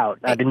 freaked out.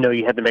 I didn't know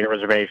you had to make a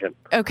reservation.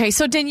 Okay,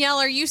 so Danielle,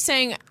 are you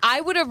saying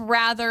I would have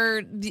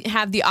rather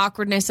have the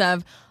awkwardness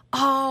of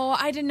oh,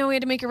 I didn't know we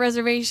had to make a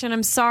reservation.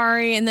 I'm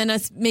sorry. And then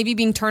us maybe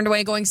being turned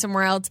away, going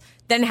somewhere else,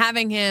 then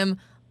having him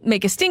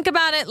make a stink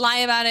about it, lie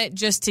about it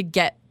just to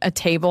get a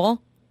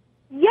table.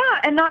 Yeah,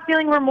 and not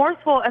feeling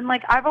remorseful. And,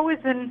 like, I've always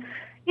been,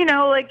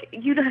 like,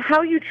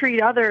 how you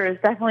treat others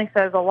definitely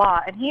says a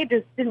lot. And he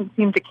just didn't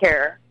seem to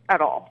care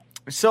at all.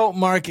 So,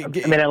 Mark...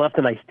 I left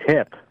a nice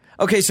tip.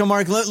 Okay, so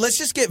Mark, let's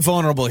just get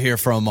vulnerable here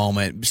for a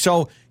moment.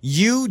 So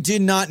you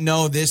did not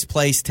know this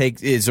place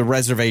is a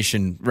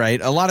reservation, right?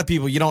 A lot of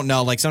people, you don't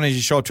know. Like sometimes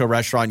you show up to a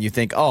restaurant and you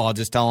think, oh, I'll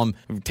just tell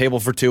them table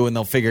for two and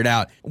they'll figure it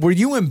out. Were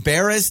you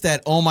embarrassed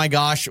that, oh my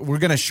gosh, we're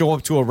going to show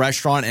up to a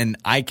restaurant and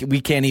we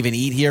can't even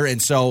eat here?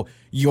 And so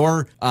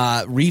your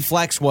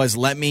reflex was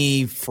let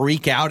me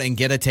freak out and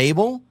get a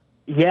table?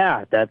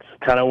 Yeah, that's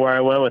kind of where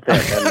I went with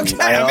it. And Okay,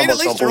 I at almost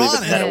least don't you're believe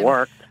honest. that it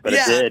worked, but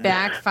it did.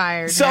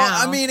 Backfired. So,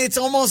 now. it's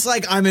almost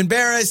like I'm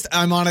embarrassed.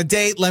 I'm on a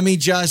date. Let me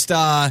just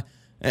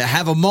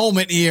have a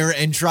moment here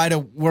and try to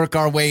work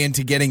our way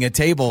into getting a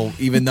table,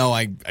 even though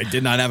I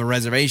did not have a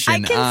reservation. I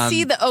can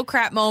see the oh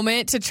crap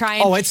moment to try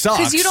and... Oh, it sucks.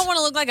 Because you don't want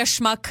to look like a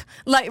schmuck.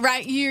 Like,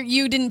 right?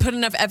 You didn't put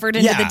enough effort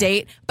into the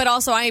date. But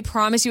also, I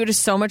promise you, it is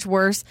so much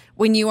worse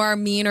when you are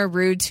mean or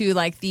rude to,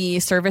 like, the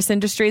service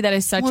industry. That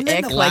is such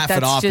ick. Laugh Like, it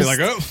that's off. just... Be like,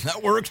 oh,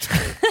 that worked.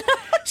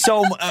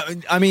 So,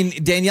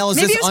 Danielle, is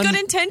Maybe this... it was good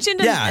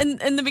intentioned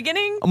in the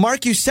beginning.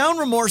 Mark, you sound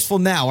remorseful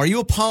now. Are you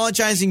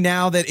apologizing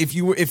now that if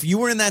you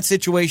were in that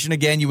situation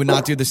again, you would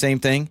not do the same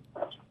thing?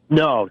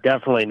 No,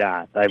 definitely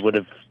not. I would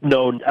have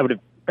known. I would have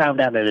found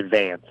out in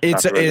advance.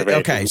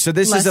 Okay. So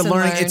this is a Lesson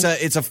learning. learned.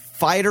 It's a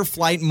fight or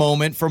flight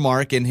moment for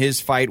Mark, and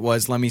his fight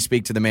was, let me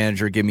speak to the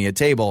manager, give me a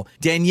table.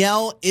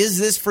 Danielle, is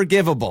this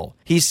forgivable?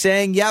 He's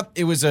saying, yep,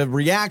 it was a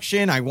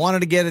reaction. I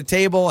wanted to get a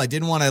table. I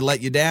didn't want to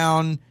let you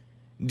down.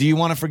 Do you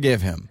want to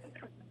forgive him?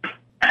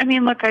 I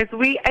mean, look, guys,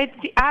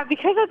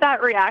 because of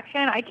that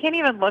reaction, I can't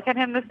even look at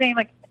him the same.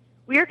 Like,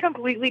 we are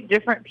completely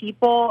different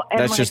people. And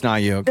That's just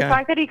not you, okay? The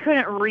fact that he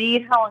couldn't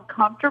read how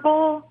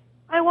uncomfortable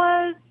I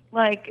was,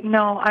 like,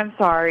 no, I'm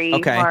sorry,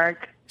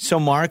 Mark. So,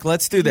 Mark,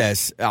 let's do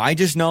this. I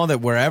just know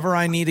that wherever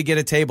I need to get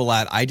a table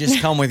at, I just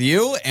come with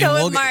you.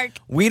 And Mark.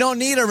 We don't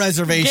need a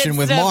reservation Get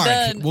with stuff Mark.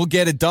 done. We'll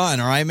get it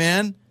done, all right,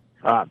 man?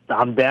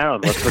 I'm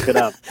down. Let's look it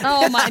up.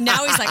 Oh, my.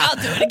 Now he's like, I'll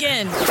do it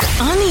again.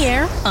 On the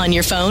air, on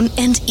your phone,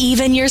 and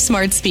even your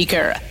smart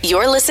speaker.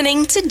 You're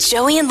listening to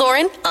Joey and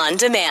Lauren on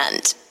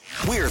demand.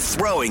 We're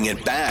throwing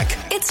it back.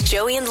 It's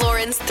Joey and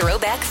Lauren's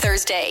Throwback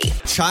Thursday.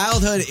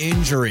 Childhood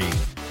injury.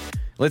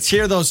 Let's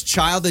hear those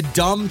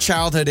dumb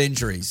childhood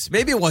injuries.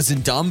 Maybe it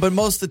wasn't dumb, but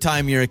most of the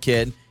time you're a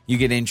kid, you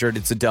get injured.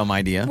 It's a dumb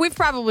idea. We've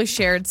probably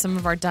shared some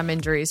of our dumb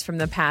injuries from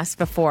the past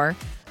before.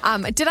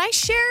 Did I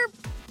share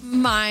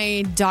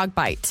my dog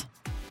bite?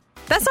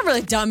 That's not really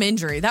a dumb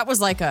injury. That was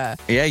like I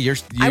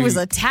was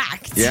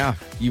attacked. Yeah,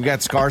 you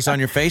got scars on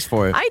your face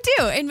for it. I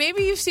do. And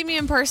maybe you've seen me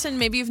in person.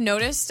 Maybe you've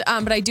noticed.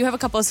 But I do have a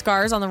couple of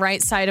scars on the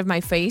right side of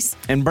my face.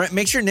 And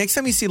make sure next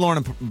time you see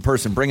Lauren in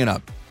person, bring it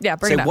up. Yeah,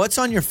 bring it up. What's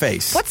on your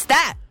face? What's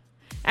that?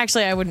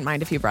 Actually, I wouldn't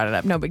mind if you brought it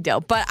up. No big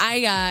deal. But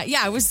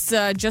I was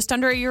just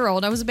under a year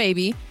old. I was a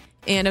baby.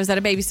 And I was at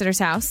a babysitter's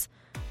house.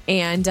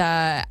 And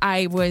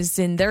I was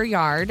in their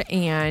yard,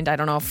 and I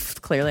don't know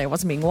if clearly I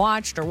wasn't being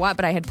watched or what,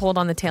 but I had pulled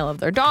on the tail of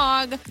their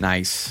dog.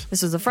 Nice.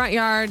 This was the front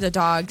yard. The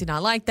dog did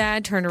not like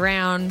that, turned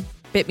around,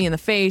 bit me in the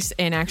face,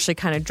 and actually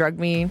kind of drugged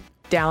me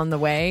down the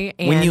way.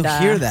 And, when you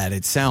hear that,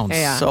 it sounds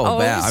so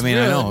bad. I mean,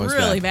 really, I know it was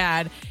really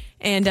bad.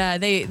 And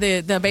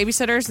the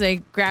babysitters, they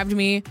grabbed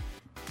me,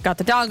 got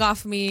the dog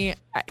off of me.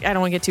 I don't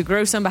want to get too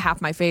gruesome, but half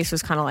my face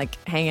was kind of like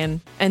hanging.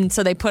 And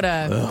so they put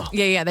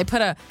they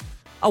put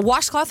a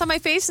washcloth on my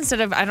face instead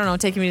of, I don't know,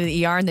 taking me to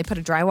the ER, and they put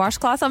a dry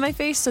washcloth on my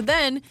face. So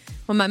then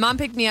when my mom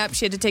picked me up,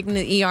 she had to take me to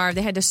the ER.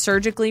 They had to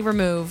surgically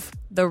remove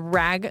the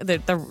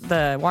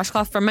the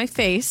washcloth from my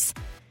face,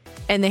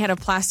 and they had a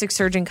plastic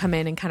surgeon come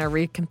in and kind of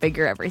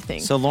reconfigure everything.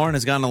 So Lauren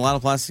has gotten a lot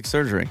of plastic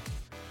surgery.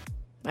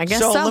 I guess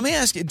so. So let me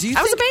ask you, do you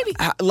I was think,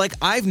 a baby. like,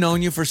 I've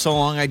known you for so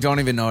long, I don't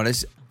even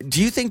notice.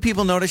 Do you think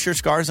people notice your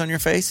scars on your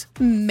face?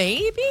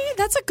 Maybe?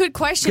 That's a good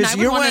question. Because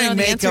you're wearing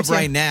makeup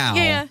right now.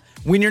 Yeah.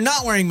 When you're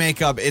not wearing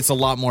makeup, it's a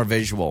lot more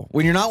visual.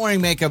 When you're not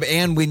wearing makeup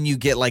and when you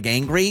get like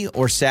angry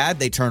or sad,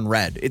 they turn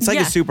red. It's like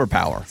a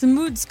superpower. Some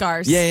mood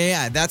scars.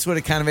 Yeah. That's what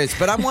it kind of is.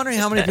 But I'm wondering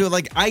how many people,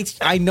 like,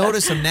 I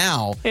notice them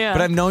now, but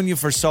I've known you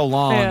for so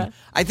long. Yeah.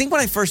 I think when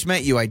I first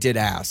met you, I did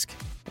ask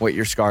what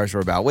your scars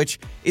were about, which,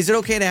 is it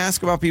okay to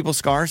ask about people's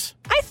scars?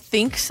 I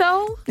think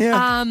so. Yeah.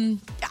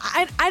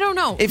 I don't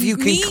know. If you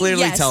can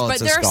clearly tell it's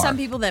but a there scar. are some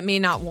people that may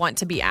not want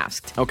to be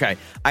asked. Okay.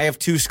 I have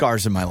 2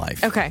 scars in my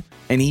life. Okay.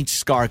 And each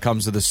scar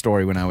comes with a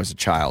story when I was a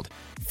child.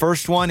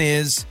 First one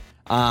is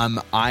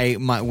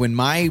when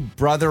my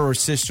brother or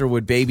sister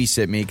would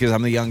babysit me, because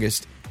I'm the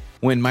youngest,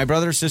 when my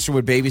brother or sister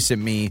would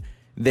babysit me,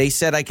 they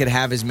said I could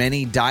have as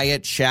many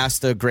Diet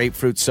Shasta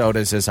grapefruit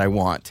sodas as I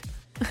want.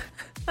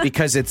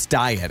 Because it's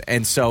diet.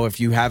 And so if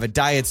you have a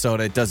diet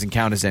soda, it doesn't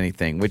count as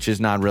anything, which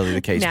is not really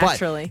the case.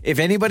 Naturally. But if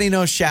anybody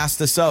knows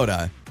Shasta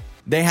soda,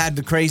 They had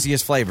the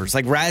craziest flavors.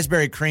 Like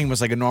raspberry cream was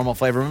like a normal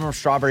flavor. Remember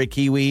strawberry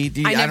kiwi?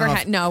 I never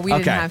had. No, we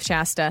didn't have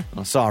Shasta.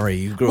 Oh, sorry,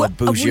 you grew up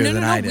bougier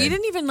than I did. We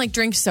didn't even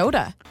drink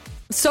soda.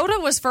 Soda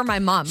was for my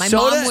mom. My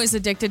Soda? mom was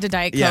addicted to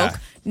Diet Coke. Yeah.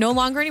 No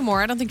longer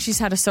anymore. I don't think she's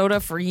had a soda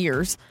for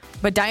years.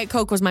 But Diet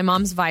Coke was my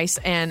mom's vice,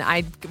 and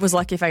I was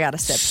lucky if I got a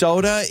sip.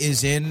 Soda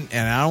is in,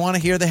 and I don't want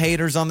to hear the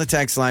haters on the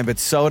text line, but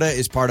soda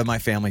is part of my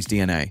family's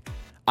DNA.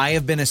 I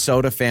have been a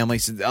soda family.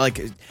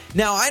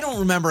 Now, I don't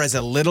remember as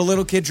a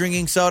little kid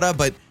drinking soda,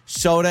 but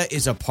soda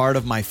is a part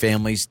of my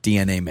family's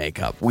DNA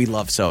makeup. We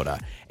love soda.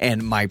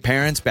 And my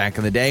parents back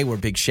in the day were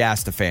big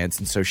Shasta fans.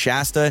 And so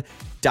Shasta,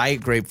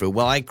 Diet Grapefruit.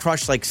 Well, I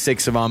crushed like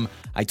 6 of them.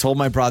 I told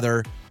my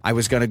brother I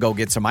was going to go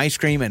get some ice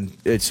cream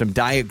and some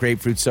Diet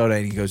Grapefruit soda.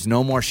 And he goes,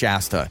 no more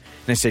Shasta.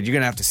 And I said, you're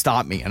going to have to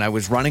stop me. And I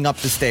was running up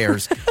the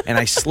stairs and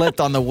I slipped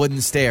on the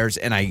wooden stairs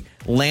and I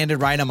landed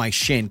right on my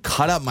shin,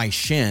 cut up my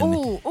shin.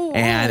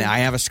 And I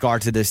have a scar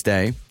to this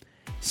day.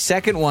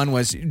 Second one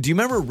was, do you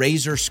remember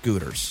Razor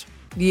scooters?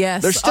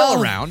 Yes. They're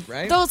still around,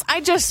 right? Those,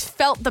 I just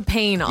felt the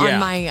pain on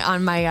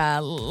my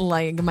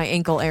leg, my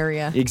ankle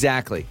area.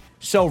 Exactly.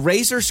 So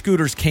Razor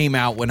scooters came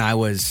out when I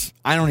was,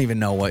 I don't even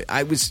know what,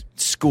 I was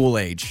school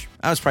age.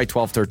 I was probably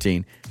 12,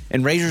 13.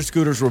 And Razor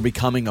scooters were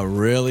becoming a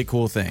really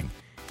cool thing.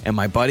 And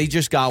my buddy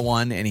just got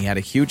one, and he had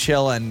a huge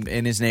hill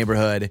in his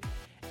neighborhood.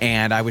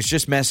 And I was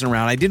just messing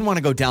around. I didn't want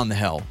to go down the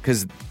hill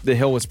because the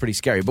hill was pretty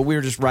scary, but we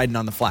were just riding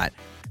on the flat.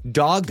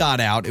 Dog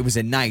got out. It was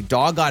at night.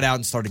 Dog got out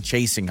and started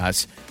chasing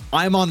us.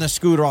 I'm on the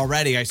scooter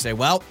already. I say,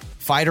 well,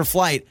 fight or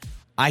flight.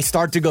 I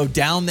start to go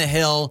down the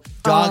hill.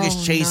 Dog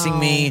is chasing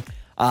me.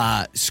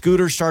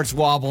 Scooter starts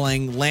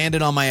wobbling,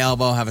 landed on my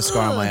elbow, have a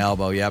scar on my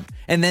elbow, yep.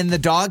 And then the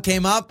dog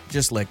came up,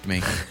 just licked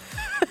me.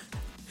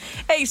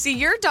 Hey, see,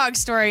 your dog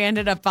story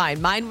ended up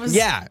fine. Mine was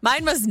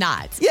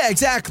not. Yeah,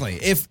 exactly.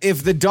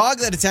 If the dog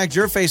that attacked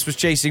your face was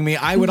chasing me,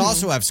 I would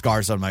also have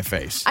scars on my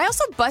face. I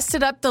also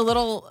busted up the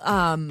little,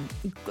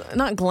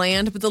 not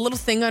gland, but the little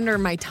thing under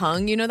my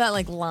tongue. You know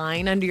that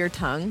line under your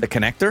tongue? The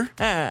connector?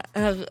 Yeah,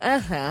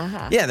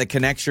 that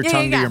connects your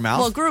tongue to your mouth.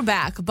 Well, it grew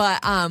back,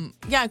 but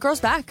it grows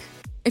back.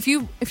 If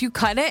you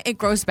cut it, it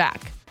grows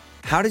back.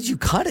 How did you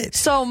cut it?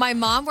 So my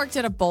mom worked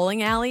at a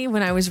bowling alley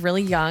when I was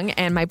really young,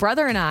 and my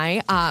brother and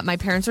I, my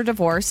parents are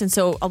divorced, and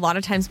so a lot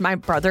of times my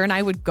brother and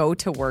I would go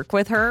to work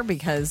with her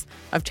because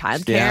of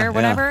childcare or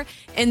whatever.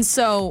 Yeah. And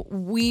so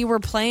we were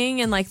playing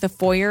in the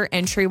foyer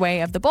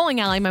entryway of the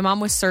bowling alley. My mom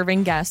was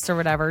serving guests or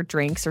whatever,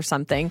 drinks or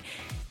something.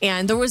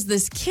 And there was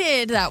this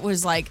kid that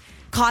was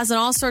causing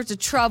all sorts of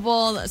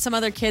trouble. Some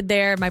other kid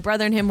there. My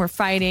brother and him were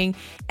fighting.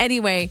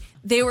 Anyway,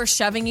 they were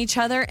shoving each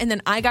other, and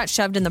then I got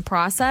shoved in the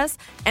process,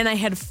 and I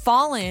had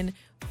fallen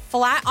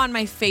flat on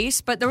my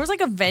face, but there was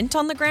a vent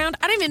on the ground.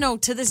 I don't even know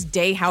to this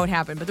day how it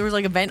happened, but there was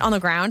a vent on the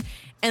ground,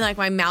 and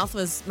my mouth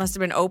must have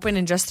been open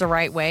in just the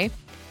right way.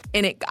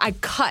 And I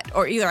cut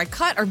or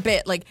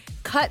bit,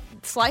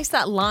 sliced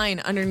that line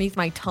underneath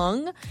my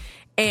tongue.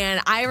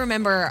 And I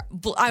remember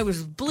I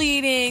was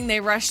bleeding. They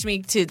rushed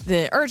me to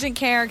the urgent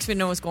care because we didn't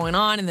know what was going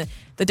on. And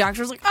the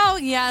doctor was like, oh,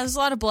 yeah, there's a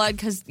lot of blood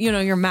because,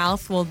 your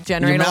mouth will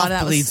generate a lot of that. Your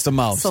mouth bleeds the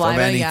most saliva, of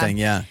anything,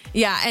 yeah.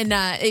 Yeah, and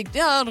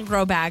it'll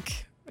grow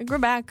back. It grew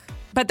back.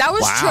 But that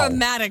was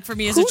traumatic for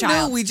me as a child.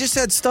 Who knew? We just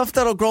had stuff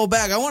that'll grow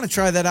back. I want to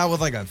try that out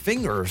with a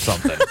finger or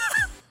something.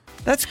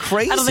 That's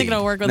crazy. I don't think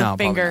it'll work with a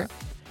finger.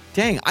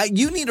 Dang,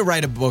 you need to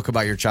write a book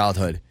about your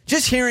childhood.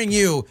 Just hearing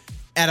you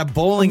at a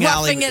bowling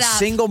alley,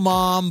 single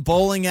mom,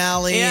 bowling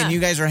alley, and you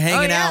guys are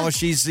hanging out while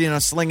she's,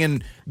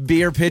 slinging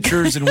beer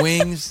pitchers and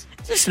wings.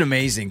 Just an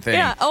amazing thing.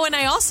 Yeah. Oh, and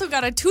I also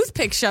got a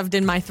toothpick shoved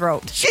in my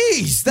throat.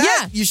 Jeez,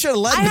 you should have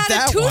led with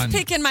that one. I had a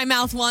toothpick in my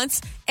mouth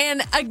once,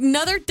 and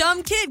another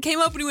dumb kid came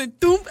up and he went,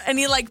 doom, and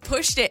he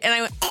pushed it, and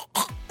I went,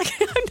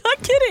 I'm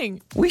not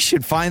kidding. We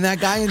should find that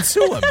guy and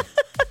sue him.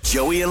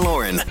 Joey and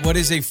Lauren. What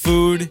is a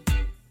food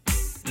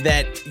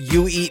that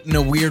you eat in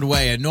a weird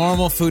way? A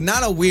normal food,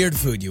 not a weird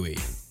food you eat.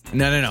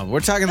 No.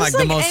 We're talking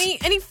the most...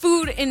 Any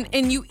food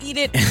and you eat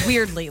it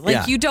weirdly.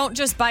 You don't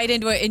just bite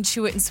into it and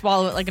chew it and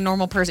swallow it like a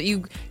normal person.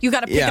 You got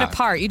to pick it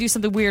apart. You do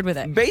something weird with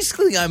it.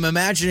 Basically, I'm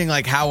imagining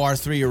how our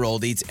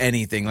 3-year-old eats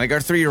anything. Our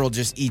 3-year-old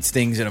just eats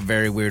things in a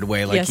very weird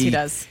way. Yes, he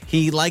does.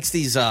 He likes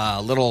these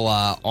little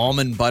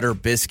almond butter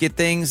biscuit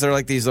things.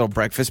 They're these little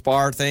breakfast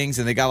bar things,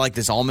 and they got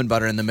this almond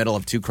butter in the middle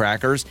of 2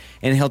 crackers.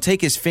 And he'll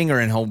take his finger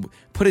and he'll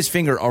put his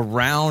finger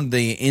around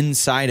the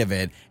inside of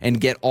it and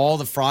get all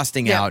the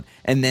frosting out,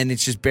 and then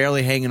it's just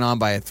barely hanging on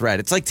by a thread.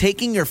 It's like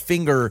taking your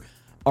finger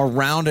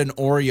around an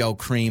Oreo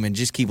cream and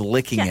just keep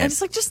licking it. And it's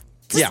just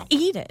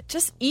eat it.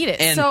 Just eat it.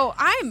 And so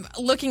I'm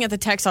looking at the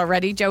text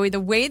already, Joey. The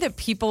way that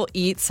people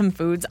eat some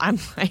foods, I'm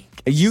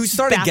you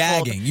started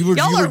baffled. gagging. You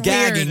were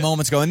gagging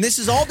moments ago. And this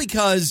is all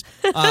because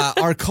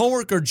our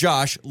coworker,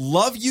 Josh,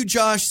 love you,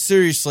 Josh.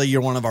 Seriously,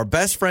 you're one of our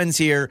best friends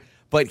here.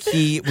 But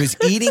he was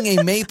eating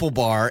a maple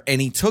bar,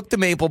 and he took the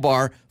maple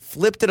bar,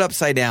 flipped it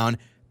upside down,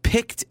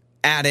 picked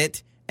at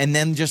it, and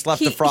then just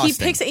left the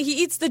frosting.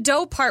 He eats the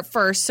dough part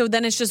first, so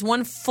then it's just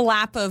one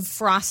flap of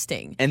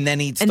frosting. And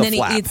then eats and the then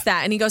flap. he eats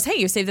that, and he goes, hey,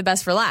 you saved the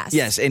best for last.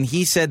 Yes, and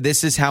he said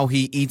this is how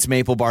he eats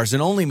maple bars,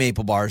 and only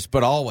maple bars,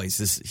 but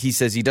always. He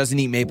says he doesn't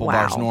eat maple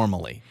bars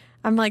normally.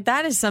 I'm like,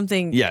 that is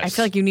something I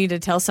feel like you need to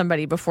tell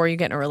somebody before you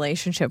get in a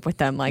relationship with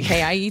them. Like,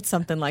 hey, I eat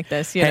something like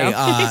this, you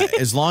know?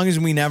 As long as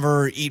we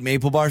never eat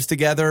maple bars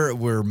together,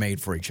 we're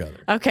made for each other.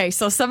 Okay,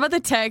 so some of the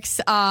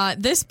texts,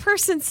 this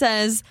person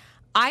says,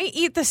 I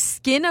eat the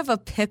skin of a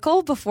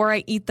pickle before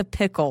I eat the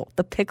pickle.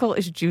 The pickle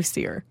is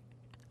juicier.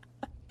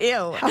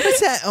 Ew. How is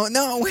that? Oh,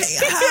 no, wait.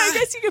 I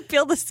guess you could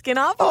peel the skin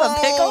off of a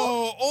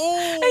pickle.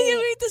 And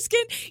you eat the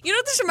skin. You know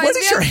what this reminds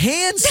me of? What does your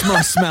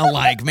hands smell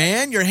like,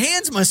 man? Your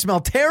hands must smell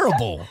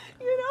terrible.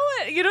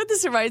 You know what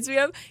this reminds me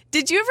of?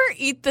 Did you ever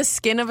eat the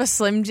skin of a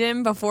Slim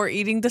Jim before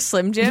eating the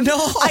Slim Jim? No.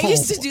 I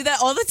used to do that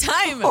all the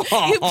time. You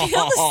peel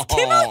the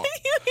skin off and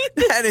you eat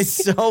the That is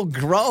so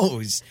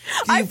gross.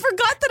 I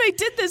forgot that I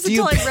did this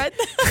until I read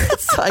that.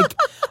 It's like,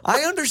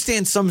 I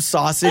understand some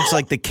sausage,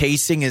 like the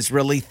casing is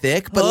really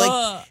thick, but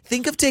like,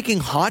 think of taking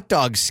hot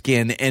dog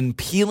skin and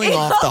peeling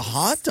off the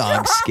hot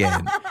dog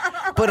skin.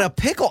 But a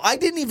pickle, I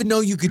didn't even know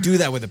you could do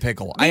that with a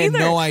pickle. I had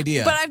no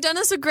idea. But I've done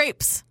this with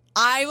grapes.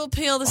 I will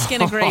peel the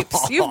skin of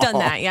grapes. You've done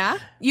that, yeah?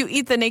 You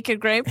eat the naked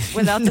grape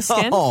without the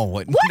skin?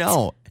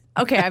 No.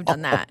 Okay, I've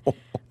done that.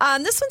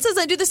 This one says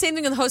I do the same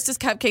thing with Hostess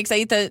cupcakes. I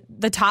eat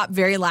the top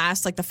very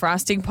last, like the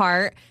frosting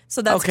part.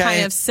 So that's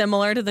kind of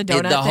similar to the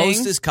donut The thing.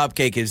 Hostess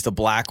cupcake is the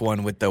black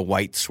one with the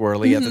white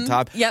swirly at the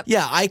top. Yep.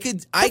 Yeah, I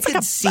could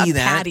see a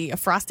that. Patty, a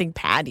frosting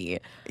patty.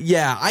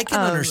 Yeah, I can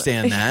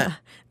understand that.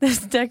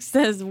 This text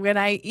says when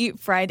I eat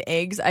fried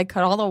eggs, I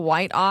cut all the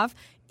white off,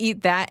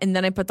 eat that, and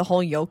then I put the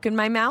whole yolk in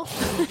my mouth.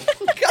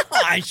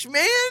 Gosh,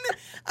 man,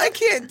 I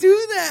can't do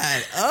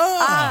that.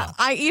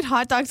 I eat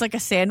hot dogs like a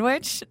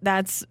sandwich.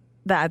 That's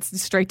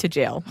straight to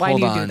jail. Why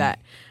do you do that?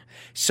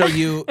 So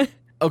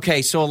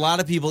so a lot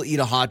of people eat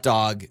a hot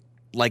dog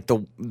like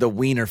the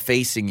wiener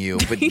facing you,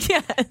 but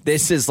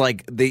this is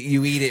like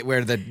you eat it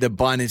where the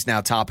bun is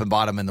now top and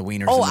bottom and the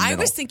wiener's in the middle. I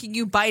was thinking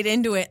you bite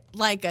into it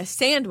like a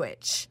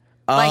sandwich.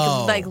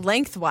 Like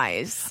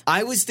lengthwise.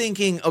 I was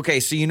thinking, okay,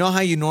 so you know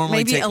how you normally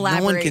Maybe take. elaborate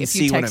No one can if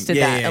see you what I'm. texted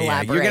Yeah.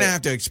 Elaborate. You're gonna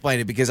have to explain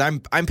it because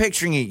I'm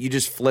picturing it. You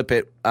just flip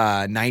it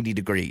 90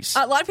 degrees.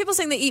 A lot of people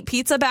saying they eat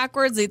pizza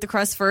backwards. They eat the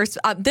crust first.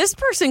 This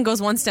person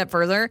goes one step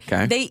further.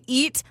 Okay. They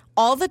eat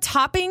all the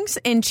toppings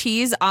and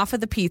cheese off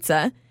of the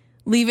pizza,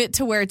 leave it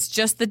to where it's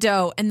just the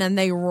dough, and then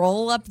they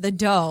roll up the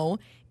dough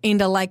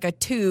into like a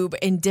tube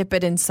and dip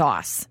it in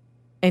sauce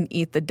and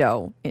eat the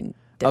dough in.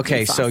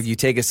 Okay, so you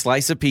take a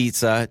slice of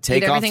pizza,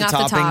 take off the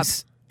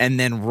toppings, and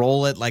then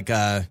roll it like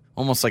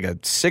almost like a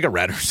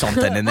cigarette or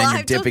something, and then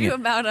you're dipping it. I've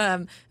told you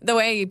about the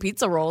way I eat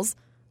pizza rolls.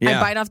 Yeah.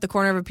 I bite off the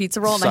corner of a pizza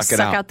roll and I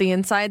suck out the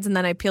insides, and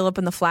then I peel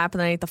open the flap, and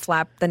then I eat the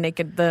flap, the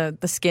naked, the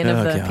skin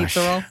of the pizza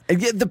roll.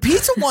 Yeah, the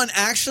pizza one,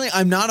 actually,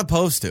 I'm not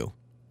opposed to.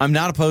 I'm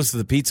not opposed to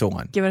the pizza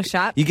one. Give it a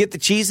shot. You get the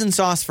cheese and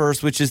sauce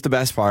first, which is the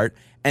best part.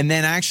 And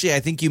then actually, I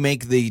think you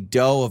make the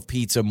dough of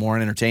pizza more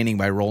entertaining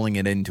by rolling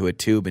it into a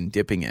tube and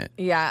dipping it.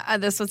 Yeah.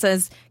 This one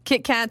says,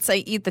 Kit Kats, I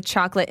eat the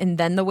chocolate and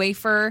then the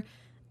wafer.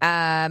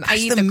 I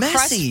eat the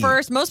crust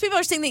first. Most people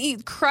are saying they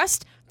eat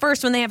crust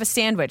first when they have a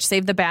sandwich.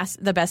 Save the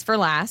best for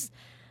last.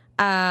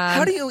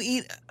 How do you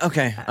eat?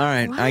 Okay, all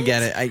right, what? I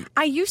get it.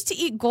 I used to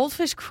eat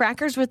goldfish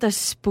crackers with a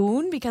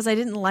spoon because I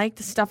didn't like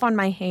the stuff on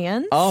my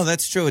hands. Oh,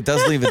 that's true. It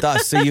does leave a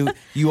dust. So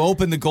you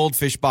open the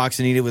goldfish box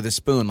and eat it with a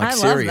spoon like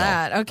cereal. I love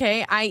that.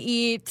 Okay, I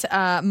eat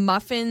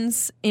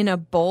muffins in a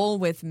bowl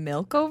with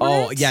milk over it.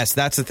 Oh, yes,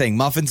 that's the thing.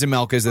 Muffins and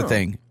milk is the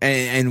thing.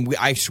 And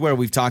I swear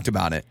we've talked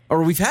about it.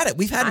 Or we've had it.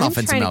 We've had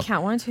muffins and milk. I'm trying to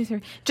count. 1, 2,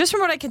 3. Just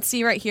from what I can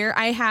see right here,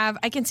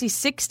 I can see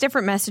 6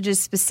 different messages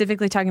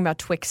specifically talking about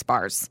Twix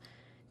bars.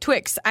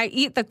 Twix. I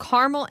eat the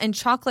caramel and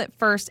chocolate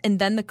first and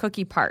then the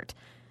cookie part.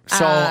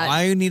 So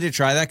I need to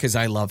try that because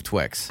I love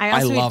Twix. I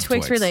also love eat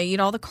Twix really. I eat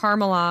all the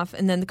caramel off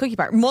and then the cookie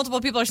part. Multiple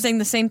people are saying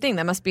the same thing.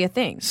 That must be a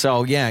thing.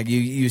 So yeah,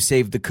 you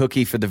save the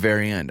cookie for the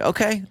very end.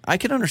 Okay, I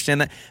can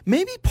understand that.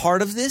 Maybe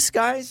part of this,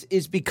 guys,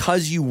 is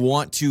because you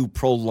want to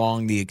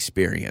prolong the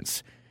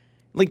experience.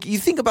 Like you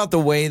think about the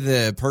way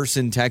the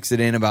person texted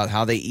in about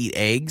how they eat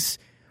eggs.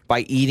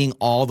 By eating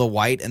all the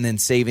white and then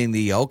saving the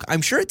yolk.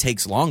 I'm sure it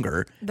takes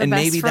longer. And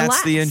maybe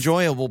that's the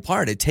enjoyable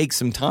part. It takes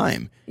some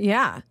time.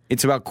 Yeah.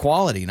 It's about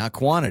quality, not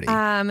quantity.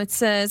 It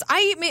says,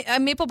 I eat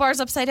maple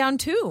bars upside down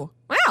too.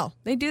 Wow.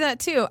 They do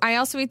that too. I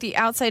also eat the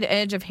outside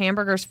edge of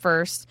hamburgers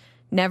first,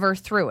 never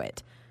through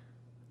it.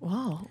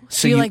 Whoa.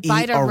 So you like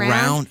bite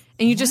around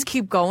and you just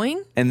keep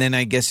going? And then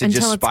I guess it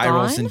just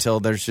spirals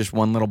until there's just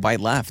one little bite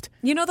left.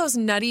 You know those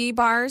nutty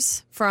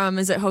bars from,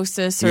 is it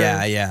Hostess or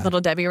Little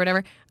Debbie or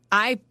whatever?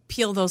 I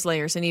peel those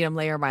layers and eat them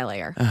layer by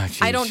layer. Oh, geez.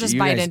 I don't just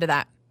bite into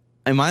that.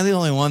 Am I the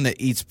only one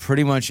that eats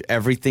pretty much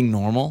everything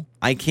normal?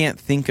 I can't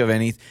think of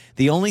any.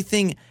 The only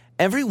thing,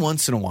 every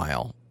once in a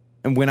while,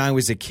 and when I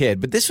was a kid,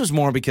 but this was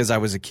more because I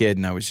was a kid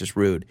and I was just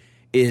rude,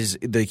 is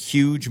the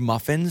huge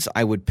muffins.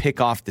 I would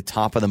pick off the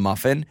top of the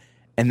muffin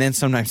And then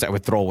sometimes I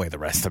would throw away the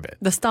rest of it.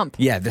 The stump.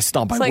 Yeah, the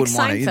stump. It's I like wouldn't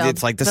want it. Seinfeld.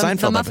 It's like the The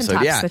Seinfeld muffin episode.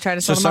 tops. Yeah. They try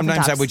to So sell the muffin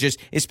sometimes I tops. would just,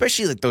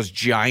 especially like those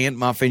giant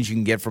muffins you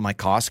can get from like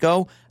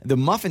Costco, the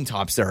muffin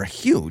tops there are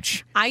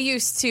huge. I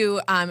used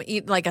to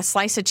eat like a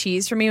slice of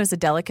cheese. For me, it was a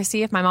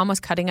delicacy. If my mom was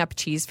cutting up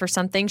cheese for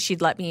something,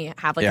 she'd let me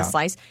have like Yeah. a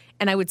slice,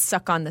 and I would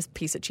suck on this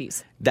piece of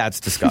cheese. That's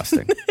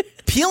disgusting.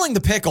 Peeling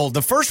the pickle,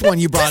 the first one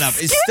you brought up,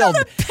 is Skin still of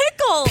the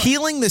pickle.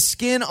 peeling the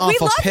skin off We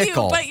a love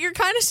pickle. you, but you're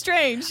kind of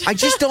strange. I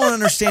just don't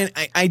understand.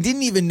 I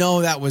didn't even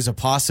know that was a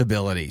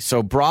possibility.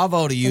 So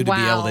bravo to you to be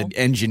Wow. able to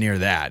engineer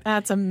that.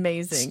 That's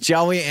amazing.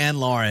 Joey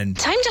and Lauren.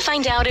 Time to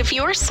find out if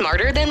you're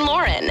smarter than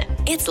Lauren.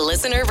 It's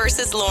listener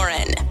versus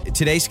Lauren.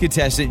 Today's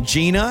contestant,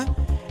 Gina,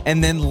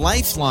 and then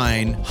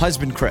Lifeline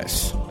husband,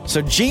 Chris. So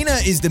Gina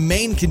is the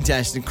main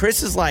contestant.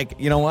 Chris is like,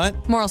 you know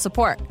what? Moral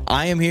support.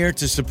 I am here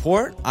to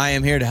support. I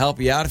am here to help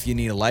you out. If you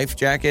need a life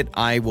jacket,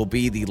 I will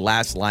be the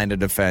last line of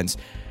defense.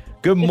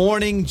 Good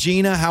morning,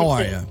 Gina. How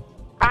are you?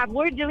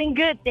 We're doing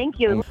good. Thank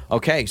you.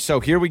 Okay,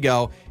 so here we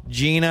go.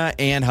 Gina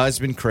and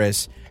husband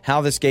Chris. How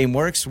this game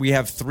works, we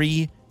have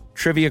 3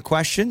 trivia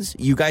questions.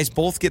 You guys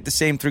both get the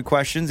same 3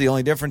 questions. The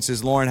only difference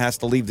is Lauren has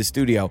to leave the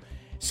studio.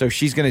 So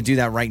she's going to do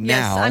that right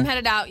now. Yes, I'm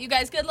headed out. You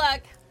guys, good luck.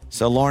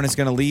 So Lauren is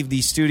going to leave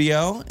the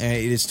studio. It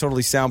is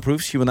totally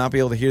soundproof. She will not be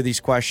able to hear these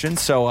questions.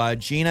 So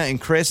Gina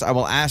and Chris, I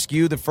will ask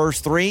you the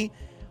first 3.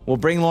 We'll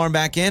bring Lauren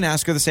back in,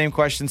 ask her the same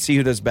questions, see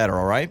who does better,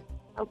 all right?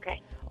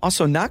 Okay.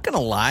 Also, not going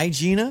to lie,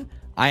 Gina,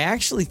 I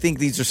actually think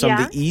these are some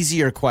of the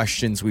easier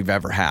questions we've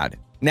ever had.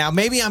 Now,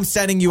 maybe I'm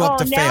setting you up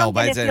to now fail I'm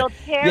by gonna saying,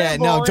 feel yeah,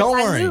 no, terrible don't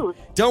if I worry. lose.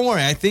 Don't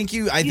worry. I think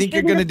you're going to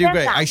shouldn't do have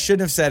great. said I that.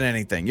 shouldn't have said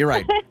anything. You're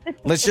right.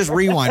 Let's just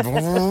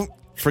rewind.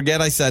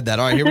 Forget I said that.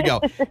 All right, here we go.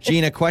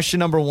 Gina, question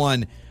number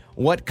 1.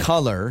 What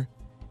color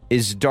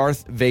is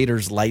Darth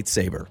Vader's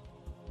lightsaber?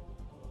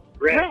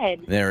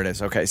 Red. There it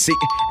is. Okay. See,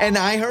 and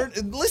I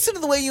heard, listen to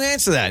the way you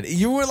answer that.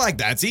 You were like,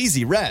 that's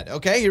easy, red.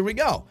 Okay, here we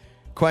go.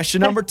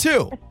 Question number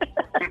 2.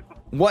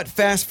 What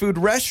fast food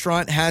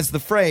restaurant has the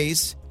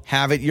phrase,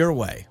 have it your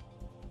way?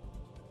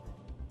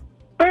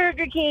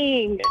 Burger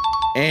King.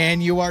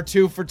 And you are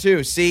 2 for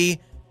 2. See,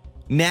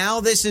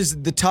 now this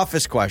is the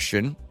toughest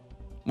question.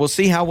 We'll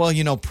see how well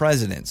you know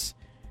presidents.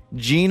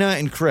 Gina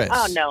and Chris.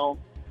 Oh, no.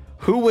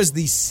 Who was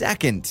the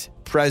second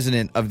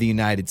president of the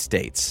United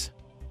States?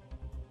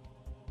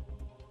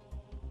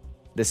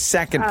 The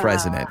second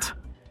president.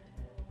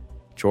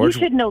 You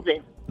should know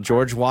this.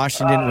 George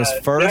Washington was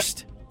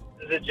first.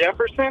 Is it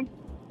Jefferson?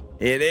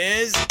 It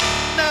is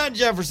not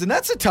Jefferson.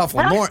 That's a tough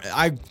one. Lauren,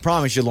 I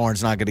promise you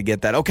Lauren's not going to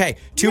get that. Okay,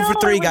 2 for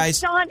 3,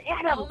 guys. John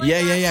Adams.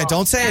 Yeah.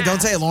 Don't say it.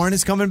 Don't say it. Lauren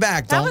is coming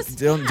back. Don't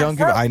give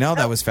it. I know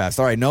that was fast.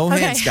 All right, no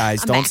hints,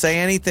 guys. I'm Don't back. say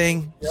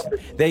anything.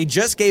 They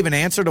just gave an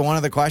answer to one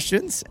of the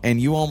questions,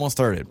 and you almost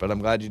heard it, but I'm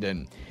glad you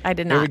didn't. I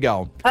did not. Here we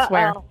go. I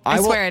swear.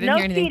 I swear I didn't No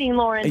hear anything. cheating,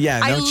 Lauren. Yeah,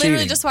 no I literally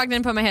cheating. just walked in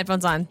and put my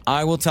headphones on.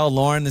 I will tell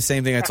Lauren the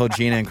same thing I told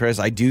Gina and Chris.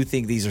 I do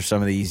think these are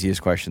some of the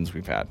easiest questions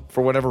we've had.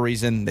 For whatever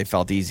reason, they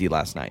felt easy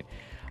last night.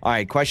 All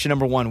right, question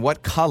number 1.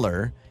 What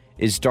color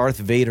is Darth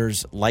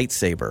Vader's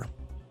lightsaber?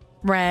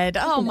 Red.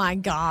 Oh my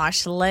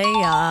gosh,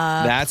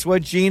 Leia. That's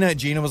what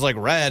Gina was like,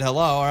 red,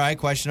 hello. All right,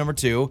 question number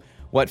 2.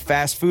 What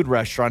fast food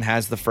restaurant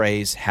has the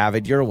phrase, have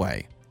it your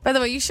way? By the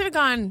way, you should have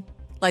gone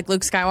like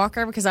Luke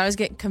Skywalker because I was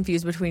getting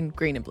confused between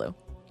green and blue.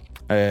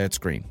 It's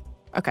green.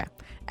 Okay.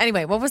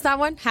 Anyway, what was that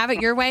one? Have it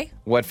your way?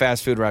 What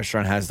fast food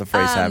restaurant has the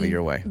phrase, have it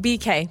your way?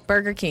 BK,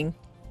 Burger King.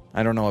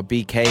 I don't know what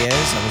BK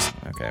is.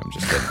 Okay, I'm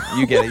just kidding.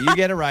 You get it. You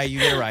get it right. You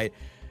get it right.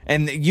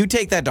 And you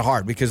take that to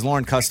heart because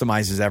Lauren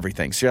customizes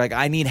everything. So you're like,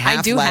 I need half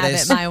I do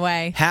lettuce, have it my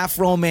way. half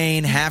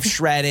romaine, half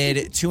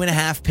shredded,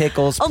 2.5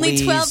 pickles, please. Only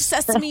 12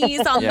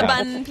 sesames on Yeah. the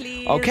bun,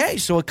 please. Okay,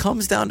 so it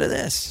comes down to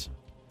this.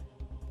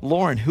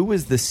 Lauren, who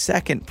was the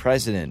second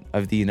president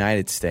of the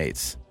United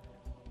States?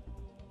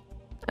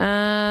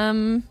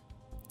 John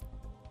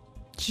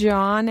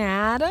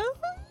Adams?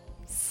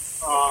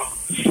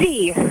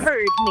 She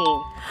heard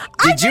me.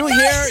 Did you hear?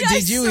 I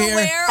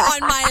swear on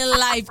my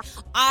life,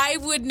 I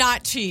would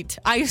not cheat.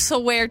 I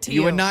swear to you.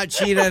 You would not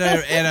cheat at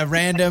a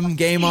random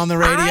game on the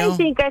radio? I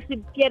think I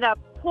should get a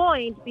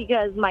point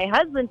because my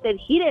husband said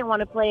he didn't want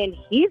to play, and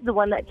he's the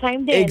one that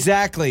chimed in.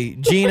 Exactly.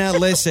 Gina,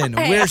 listen,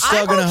 Hey, we're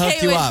still going to I'm hook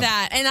okay you with up.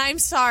 that, and I'm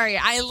sorry.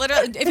 I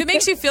literally, if it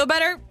makes you feel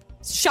better,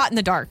 shot in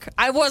the dark.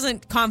 I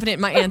wasn't confident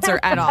in my answer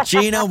at all.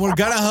 Gina, we're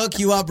going to hook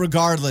you up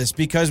regardless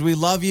because we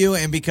love you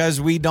and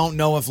because we don't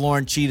know if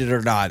Lauren cheated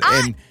or not.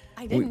 And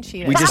I didn't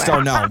cheat. we I just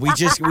swear. don't know.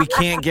 We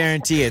can't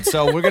guarantee it.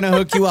 So we're going to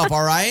hook you up,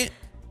 all right?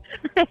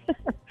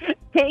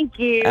 Thank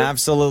you.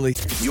 Absolutely.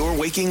 You're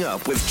waking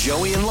up with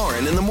Joey and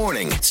Lauren in the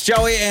morning. It's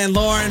Joey and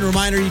Lauren.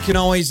 Reminder, you can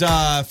always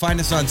find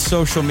us on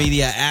social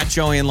media at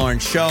Joey and Lauren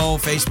Show,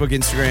 Facebook,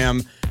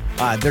 Instagram.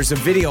 There's a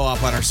video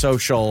up on our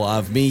social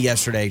of me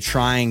yesterday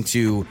trying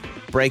to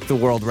break the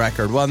world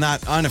record. Well,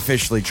 not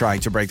unofficially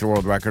trying to break the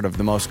world record of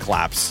the most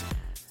claps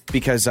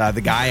because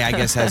the guy, I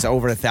guess, has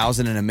over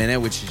 1,000 in a minute,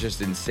 which is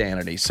just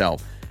insanity. So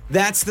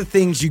that's the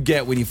things you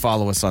get when you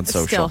follow us on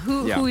social.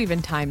 Still, who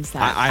even times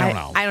that? I don't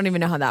know. I don't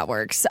even know how that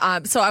works.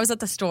 So I was at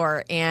the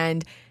store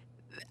and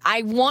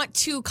I want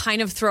to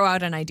kind of throw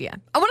out an idea.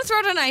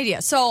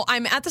 So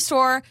I'm at the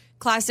store,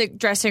 classic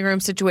dressing room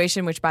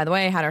situation, which, by the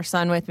way, I had our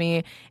son with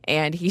me,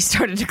 and he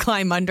started to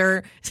climb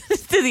under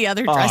to the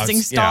other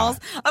dressing stalls.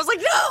 I was like,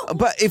 no!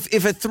 But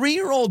if a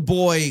 3-year-old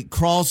boy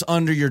crawls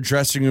under your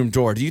dressing room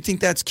door, do you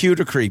think that's cute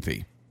or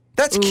creepy?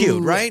 That's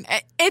cute, right?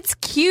 It's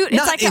cute.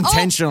 Not it's like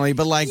intentionally,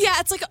 but like... Yeah,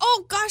 it's like,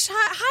 oh, gosh, hi,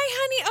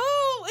 honey.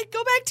 Oh, like,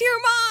 go back to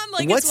your mom.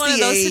 Like, what's it's one the of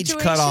those age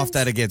situations. cutoff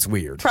that it gets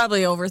weird?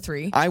 Probably over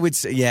 3. I would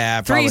say,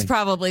 yeah, probably. 3 is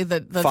probably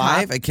the 5,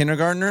 top. a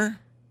kindergartner?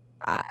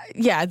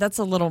 Yeah, that's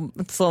a little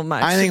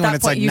much. I think At when that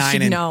it's point,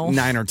 like you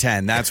 9 or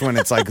 10, that's when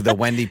it's like the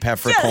Wendy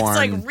Peppercorn. Yeah, it's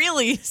like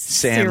really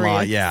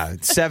Sandlot, serious. yeah.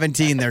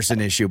 17, there's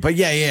an issue. But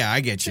yeah, I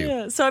get you.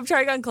 Yeah. So I'm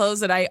trying on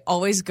clothes, and I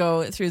always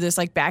go through this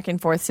like back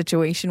and forth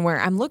situation where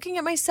I'm looking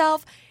at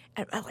myself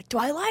and I'm like, do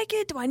I like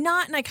it? Do I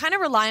not? And I kind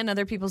of rely on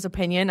other people's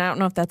opinion. I don't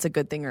know if that's a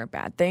good thing or a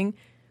bad thing.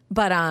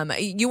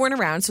 But you weren't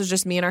around, so it was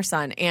just me and our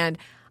son. And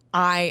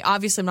I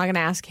obviously am not going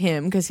to ask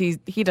him because he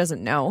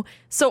doesn't know.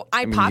 So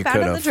I pop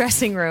out of the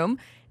dressing room.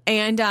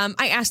 And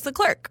I asked the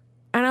clerk,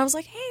 and I was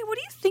like, hey, what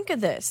do you think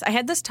of this? I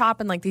had this top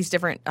and like these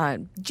different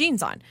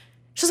jeans on.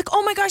 She's like,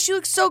 oh my gosh, you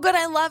look so good.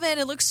 I love it.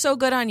 It looks so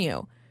good on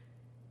you.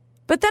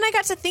 But then I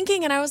got to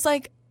thinking, and I was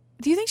like,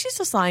 do you think she's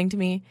just lying to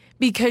me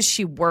because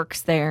she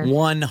works there?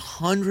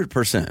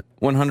 100%.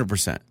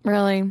 100%.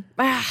 Really?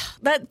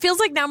 That feels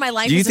like now my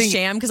life is a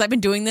sham because I've been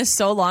doing this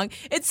so long.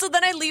 It's so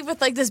then I leave with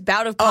like this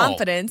bout of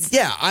confidence.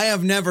 Yeah,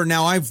 I've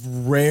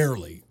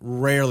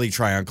rarely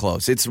try on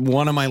clothes. It's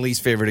one of my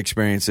least favorite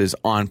experiences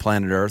on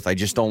planet Earth. I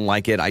just don't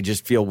like it. I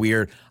just feel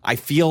weird. I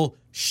feel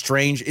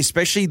strange,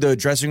 especially the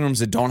dressing rooms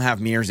that don't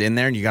have mirrors in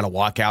there and you got to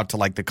walk out to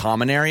like the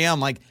common area. I'm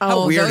like,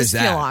 how weird is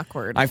that? Feel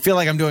awkward. I feel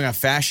like I'm doing a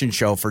fashion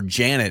show for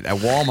Janet at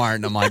Walmart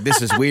and I'm like,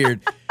 this is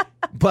weird.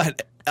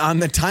 But on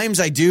the times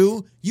I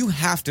do, you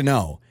have to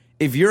know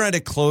if you're at a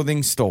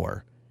clothing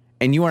store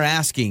and you are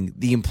asking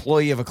the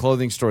employee of a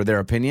clothing store their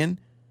opinion,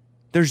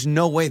 there's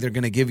no way they're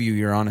going to give you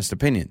your honest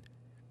opinion.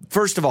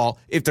 First of all,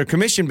 if they're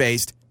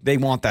commission-based, they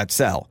want that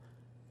sell.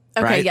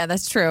 Okay, right? yeah,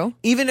 that's true.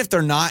 Even if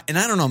they're not, and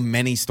I don't know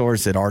many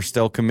stores that are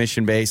still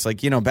commission-based, like,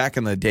 back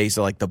in the days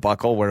of like the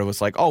Buckle where it was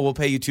like, oh, we'll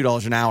pay you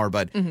 $2 an hour,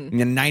 but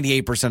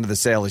 98% of the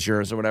sale is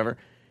yours or whatever.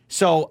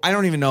 So I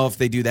don't even know if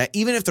they do that.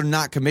 Even if they're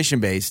not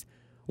commission-based,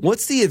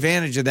 what's the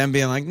advantage of them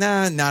being like,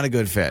 nah, not a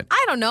good fit?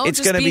 I don't know. It's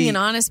just gonna being be an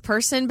honest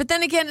person. But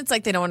then again, it's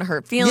like they don't want to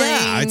hurt feelings.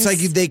 Yeah, it's like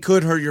they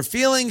could hurt your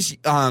feelings.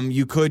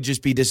 You could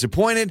just be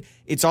disappointed.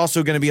 It's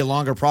also going to be a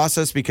longer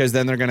process because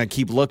then they're going to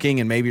keep looking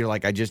and maybe you're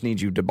like, I just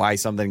need you to buy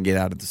something and get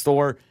out of the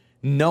store.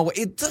 No,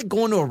 it's like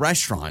going to a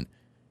restaurant,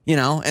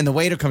 and the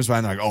waiter comes by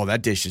and they're like, oh,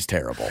 that dish is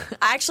terrible.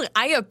 Actually,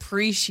 I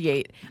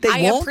appreciate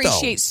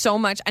though. so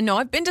much. I know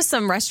I've been to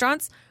some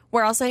restaurants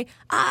where I'll say,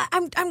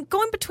 I'm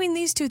going between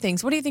these two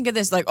things. What do you think of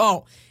this? Like,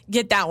 oh,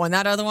 get that one.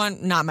 That other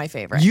one, not my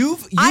favorite.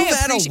 You've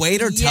had a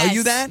waiter tell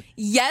you that?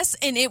 Yes,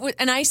 and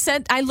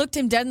I looked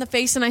him dead in the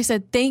face and I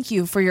said, thank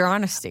you for your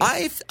honesty.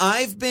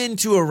 I've been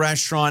to a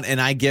restaurant and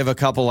I give a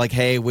couple like,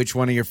 hey, which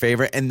one are your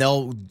favorite? And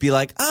they'll be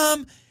like,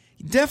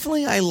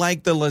 definitely I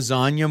like the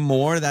lasagna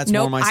more. That's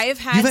more my. I have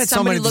had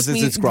somebody look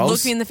me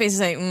in the face and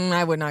say,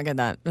 I would not get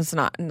that. It's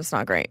not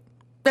great.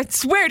 I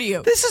swear to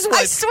you. This is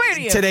what I swear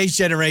to you. Today's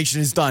generation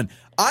has done.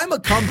 I'm a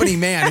company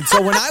man, and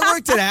so when I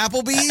worked at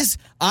Applebee's,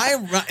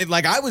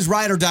 I was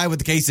ride or die with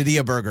the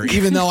quesadilla burger,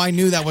 even though I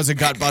knew that was a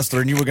gut buster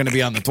and you were going to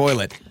be on the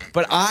toilet.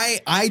 But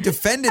I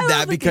defended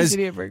that because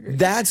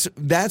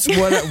that's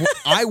what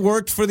I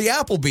worked for the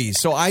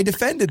Applebee's, so I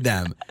defended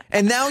them.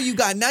 And now you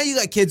got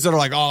kids that are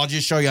like, oh, I'll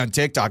just show you on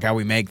TikTok how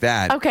we make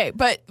that. Okay,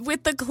 but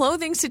with the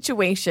clothing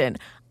situation,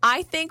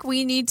 I think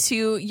we need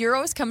to. You're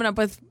always coming up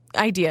with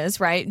ideas,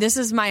 right? This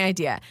is my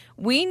idea.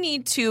 We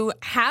need to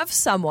have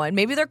someone,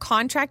 maybe they're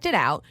contracted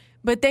out,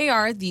 but they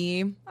are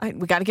we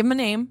got to give them a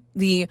name,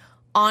 the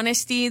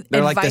honesty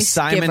they're advice like the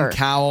Simon giver.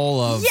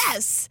 Cowell of...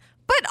 Yes,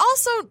 but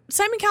also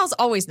Simon Cowell's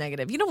always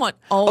negative. You don't want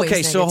always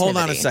Okay, so hold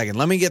on a negativity. second.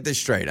 Let me get this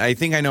straight. I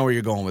think I know where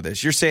you're going with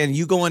this. You're saying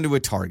you go into a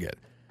Target,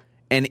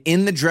 and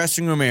in the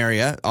dressing room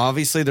area,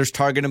 obviously there's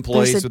Target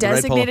employees There's a with the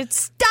red polo. designated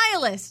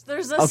stylist.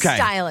 There's a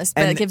stylist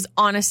that gives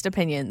honest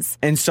opinions.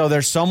 And so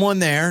there's someone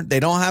there. They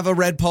don't have a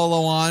red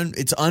polo on.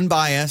 It's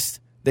unbiased.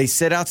 They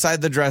sit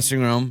outside the dressing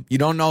room. You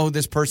don't know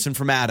this person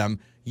from Adam.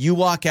 You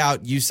walk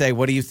out. You say,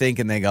 what do you think?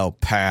 And they go,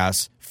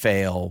 pass,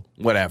 fail,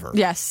 whatever.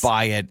 Yes.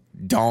 Buy it.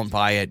 Don't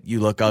buy it.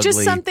 You look ugly.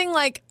 Just something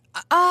like,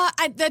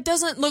 that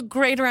doesn't look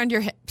great around your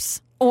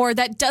hips. Or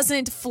that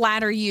doesn't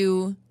flatter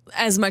you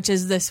as much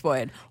as this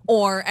would.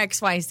 Or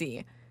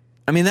XYZ.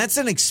 I mean, that's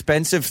an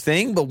expensive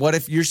thing, but what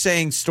if you're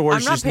saying stores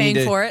I'm not just need paying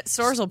to... for it.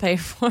 Stores will pay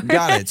for it.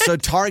 Got it. So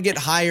Target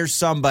hires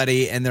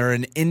somebody, and they're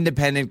an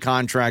independent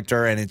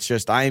contractor, and it's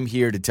just, I am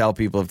here to tell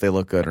people if they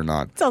look good or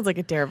not. Sounds like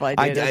a terrible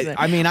idea, doesn't it?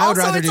 I mean, I would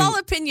rather it's all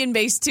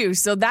opinion-based, too,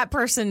 so that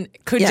person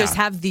could just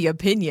have the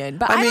opinion.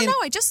 But I don't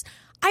know.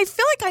 I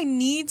feel like I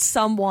need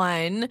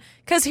someone,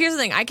 because here's the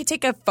thing. I could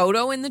take a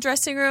photo in the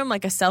dressing room,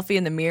 like a selfie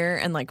in the mirror,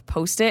 and like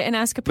post it and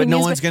ask opinions. But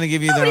no one's going to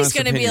give you their honest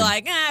opinion. Nobody's going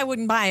to be like, I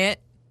wouldn't buy it.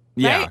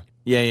 Yeah. Right?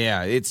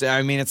 Yeah. It's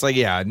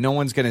like, no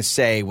one's going to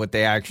say what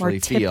they actually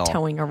feel.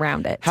 Tiptoeing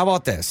around it. How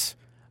about this?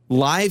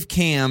 Live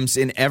cams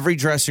in every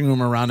dressing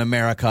room around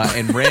America,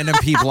 and random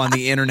people on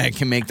the internet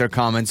can make their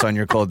comments on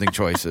your clothing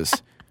choices.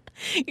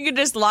 You can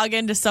just log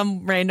into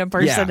some random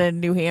person in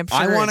New Hampshire.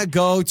 I want to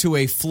go to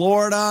a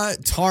Florida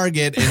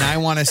Target, and I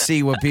want to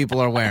see what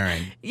people are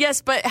wearing.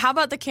 Yes, but how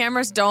about the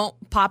cameras don't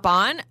pop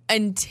on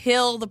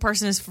until the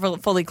person is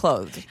fully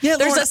clothed? Yeah,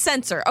 there's Laura, a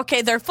sensor.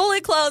 Okay, they're fully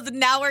clothed.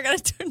 Now we're going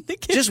to turn the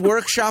camera. Just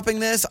workshopping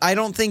this. I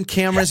don't think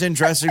cameras in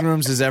dressing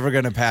rooms is ever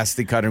going to pass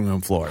the cutting room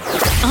floor.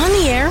 On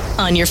the air,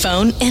 on your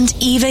phone, and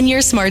even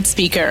your smart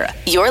speaker.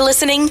 You're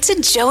listening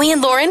to Joey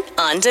and Lauren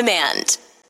on demand.